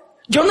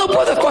 yo no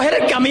puedo escoger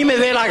el que a mí me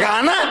dé la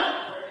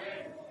gana.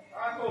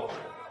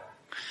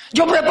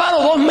 Yo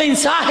preparo 2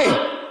 mensajes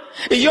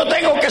y yo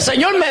tengo que el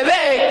Señor me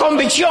dé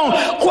convicción.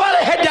 ¿Cuál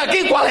es el de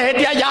aquí? ¿Cuál es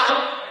el de allá?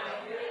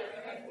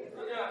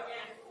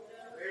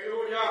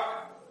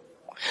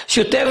 Si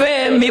usted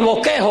ve mi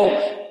bosquejo,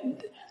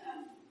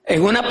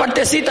 en una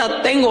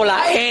partecita tengo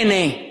la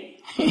N.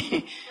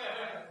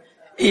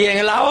 Y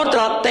en la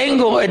otra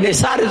tengo, en el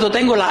Sarito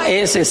tengo la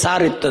S,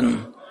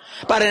 Sariton.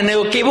 Para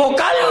no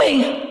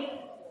equivocarme.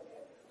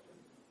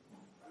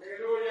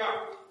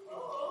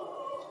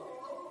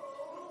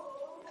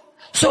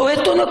 So,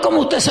 esto no es como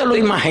usted se lo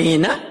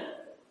imagina.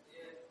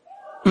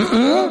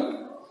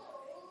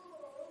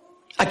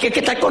 Aquí hay que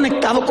estar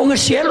conectado con el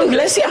cielo,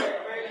 iglesia.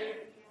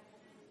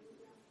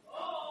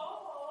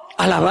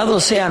 Alabado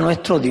sea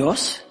nuestro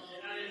Dios.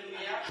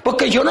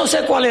 Porque yo no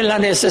sé cuál es la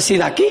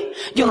necesidad aquí.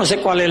 Yo no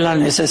sé cuál es la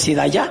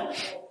necesidad allá.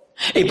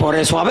 Y por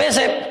eso a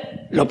veces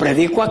lo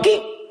predico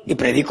aquí y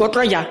predico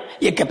otro allá.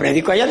 Y el que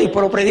predico allá,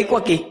 después lo predico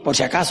aquí, por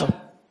si acaso.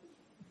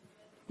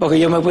 Porque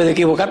yo me puedo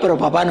equivocar, pero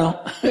papá no.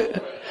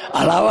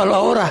 Alábalo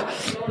ahora.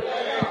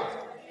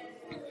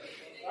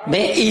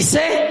 Ve, y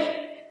sé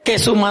que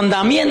su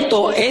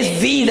mandamiento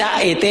es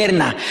vida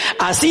eterna.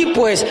 Así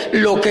pues,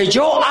 lo que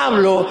yo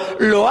hablo,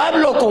 lo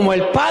hablo como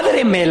el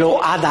Padre me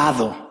lo ha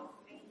dado.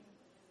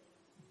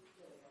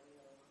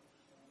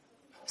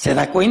 ¿Se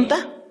da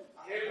cuenta?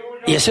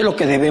 Y eso es lo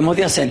que debemos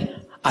de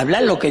hacer.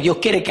 Hablar lo que Dios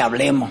quiere que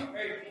hablemos.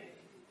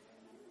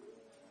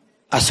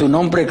 A su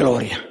nombre,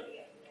 gloria.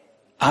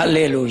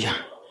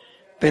 Aleluya.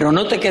 Pero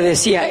note que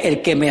decía,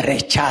 el que me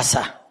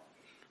rechaza,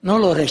 no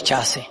lo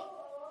rechace.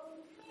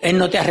 Él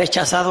no te ha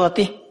rechazado a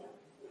ti.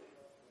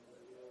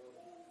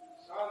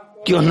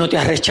 Dios no te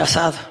ha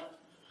rechazado.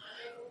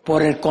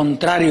 Por el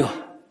contrario,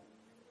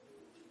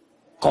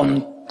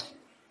 con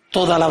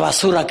toda la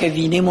basura que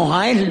vinimos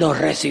a Él, nos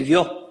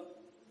recibió.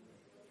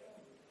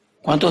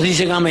 ¿Cuántos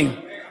dicen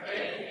amén?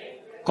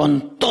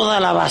 Con toda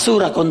la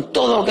basura, con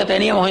todo lo que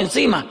teníamos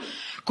encima,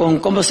 con,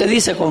 ¿cómo se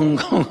dice? Con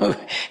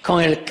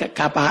el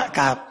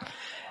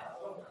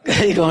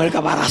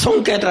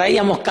caparazón que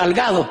traíamos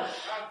cargado.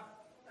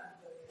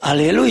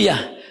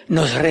 Aleluya,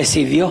 nos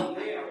recibió.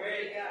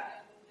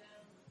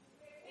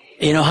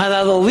 Y nos ha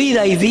dado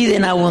vida y vida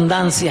en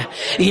abundancia.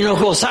 Y nos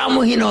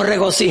gozamos y nos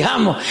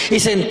regocijamos y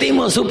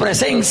sentimos su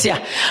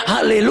presencia.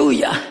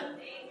 Aleluya.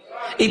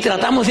 Y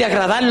tratamos de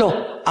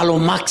agradarlo a lo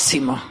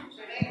máximo.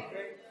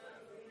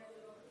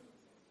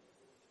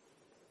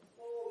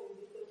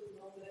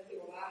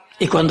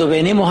 Y cuando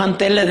venimos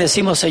ante Él le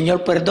decimos,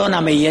 Señor,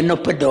 perdóname, y Él nos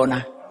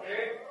perdona.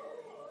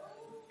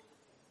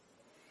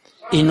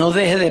 Y no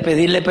deje de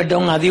pedirle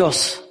perdón a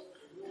Dios.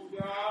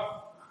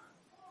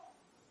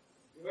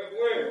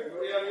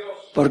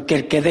 Porque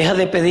el que deja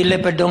de pedirle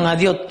perdón a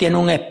Dios tiene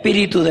un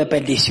espíritu de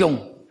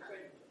perdición.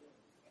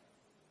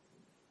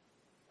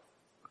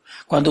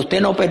 Cuando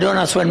usted no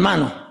perdona a su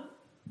hermano,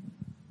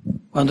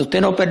 cuando usted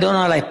no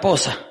perdona a la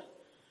esposa,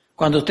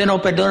 cuando usted no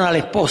perdona al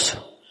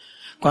esposo,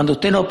 cuando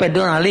usted no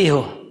perdona al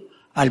hijo,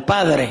 al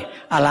padre,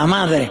 a la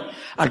madre,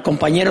 al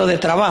compañero de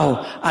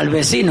trabajo, al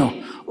vecino,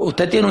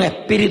 usted tiene un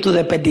espíritu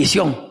de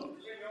perdición.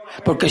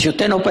 Porque si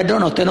usted no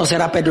perdona, usted no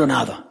será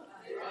perdonado.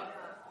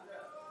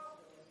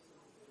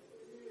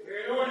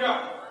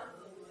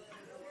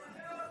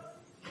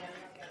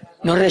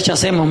 No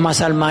rechacemos más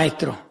al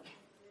Maestro.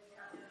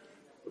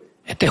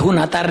 Esta es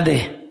una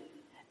tarde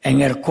en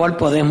la cual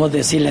podemos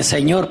decirle,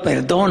 Señor,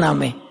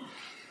 perdóname.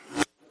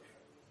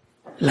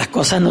 Las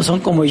cosas no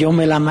son como yo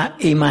me las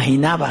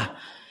imaginaba.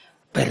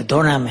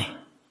 Perdóname.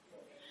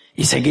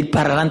 Y seguir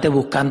para adelante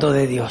buscando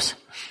de Dios.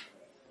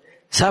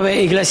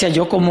 ¿Sabe, iglesia?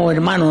 Yo como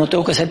hermano no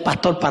tengo que ser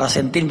pastor para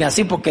sentirme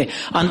así, porque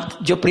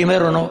yo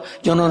primero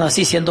yo no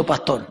nací siendo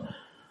pastor.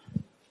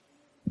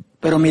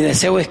 Pero mi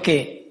deseo es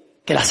que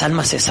las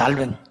almas se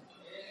salven.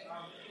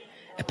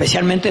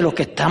 Especialmente los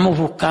que estamos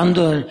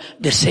buscando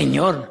del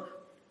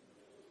Señor.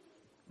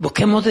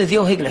 Busquemos de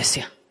Dios,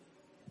 iglesia.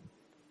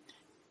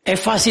 Es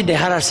fácil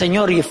dejar al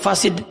Señor y es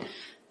fácil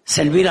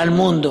servir al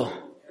mundo.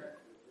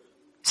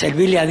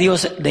 Servirle a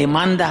Dios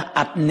demanda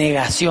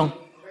abnegación.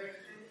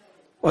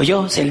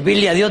 ¿Oyó?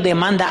 Servirle a Dios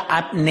demanda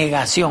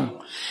abnegación.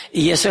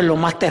 Y eso es lo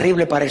más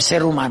terrible para el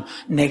ser humano.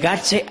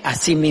 Negarse a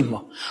sí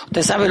mismo.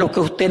 Usted sabe lo que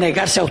usted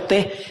negarse a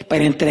usted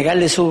para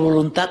entregarle su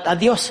voluntad a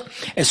Dios.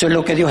 Eso es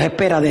lo que Dios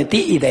espera de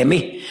ti y de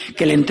mí.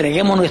 Que le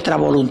entreguemos nuestra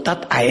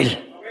voluntad a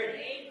Él.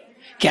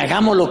 Que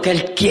hagamos lo que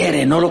Él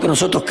quiere, no lo que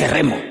nosotros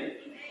queremos.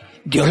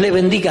 Dios le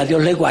bendiga,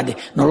 Dios le guarde.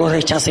 No lo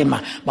rechace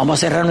más. Vamos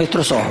a cerrar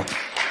nuestros ojos.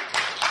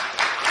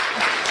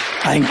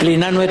 A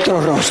inclinar nuestro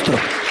rostro.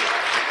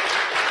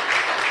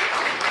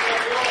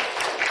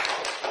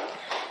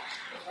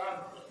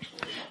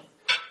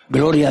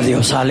 Gloria a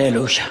Dios,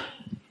 aleluya.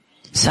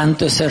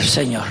 Santo es el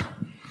Señor.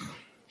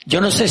 Yo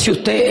no sé si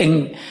usted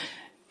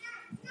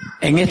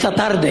en esta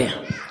tarde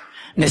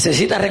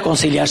necesita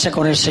reconciliarse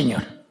con el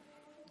Señor.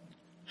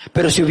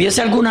 Pero si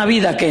hubiese alguna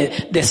vida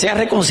que desea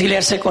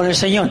reconciliarse con el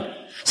Señor,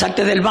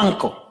 salte del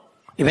banco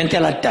y vente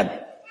al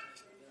altar.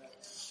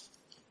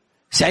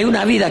 Si hay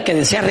una vida que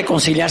desea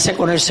reconciliarse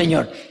con el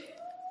Señor,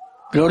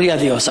 gloria a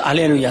Dios,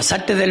 aleluya,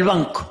 salte del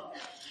banco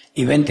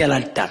y vente al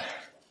altar.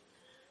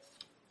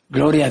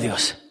 Gloria a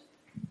Dios.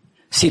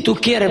 Si tú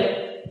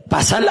quieres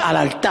pasar al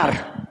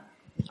altar,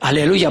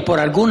 aleluya, por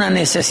alguna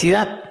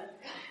necesidad,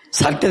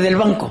 salte del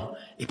banco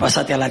y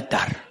pásate al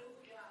altar.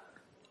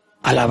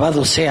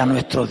 Alabado sea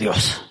nuestro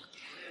Dios.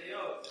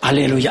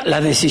 Aleluya.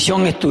 La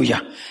decisión es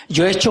tuya.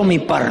 Yo he hecho mi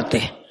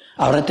parte.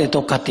 Ahora te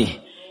toca a ti.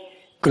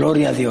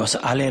 Gloria a Dios.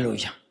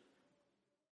 Aleluya.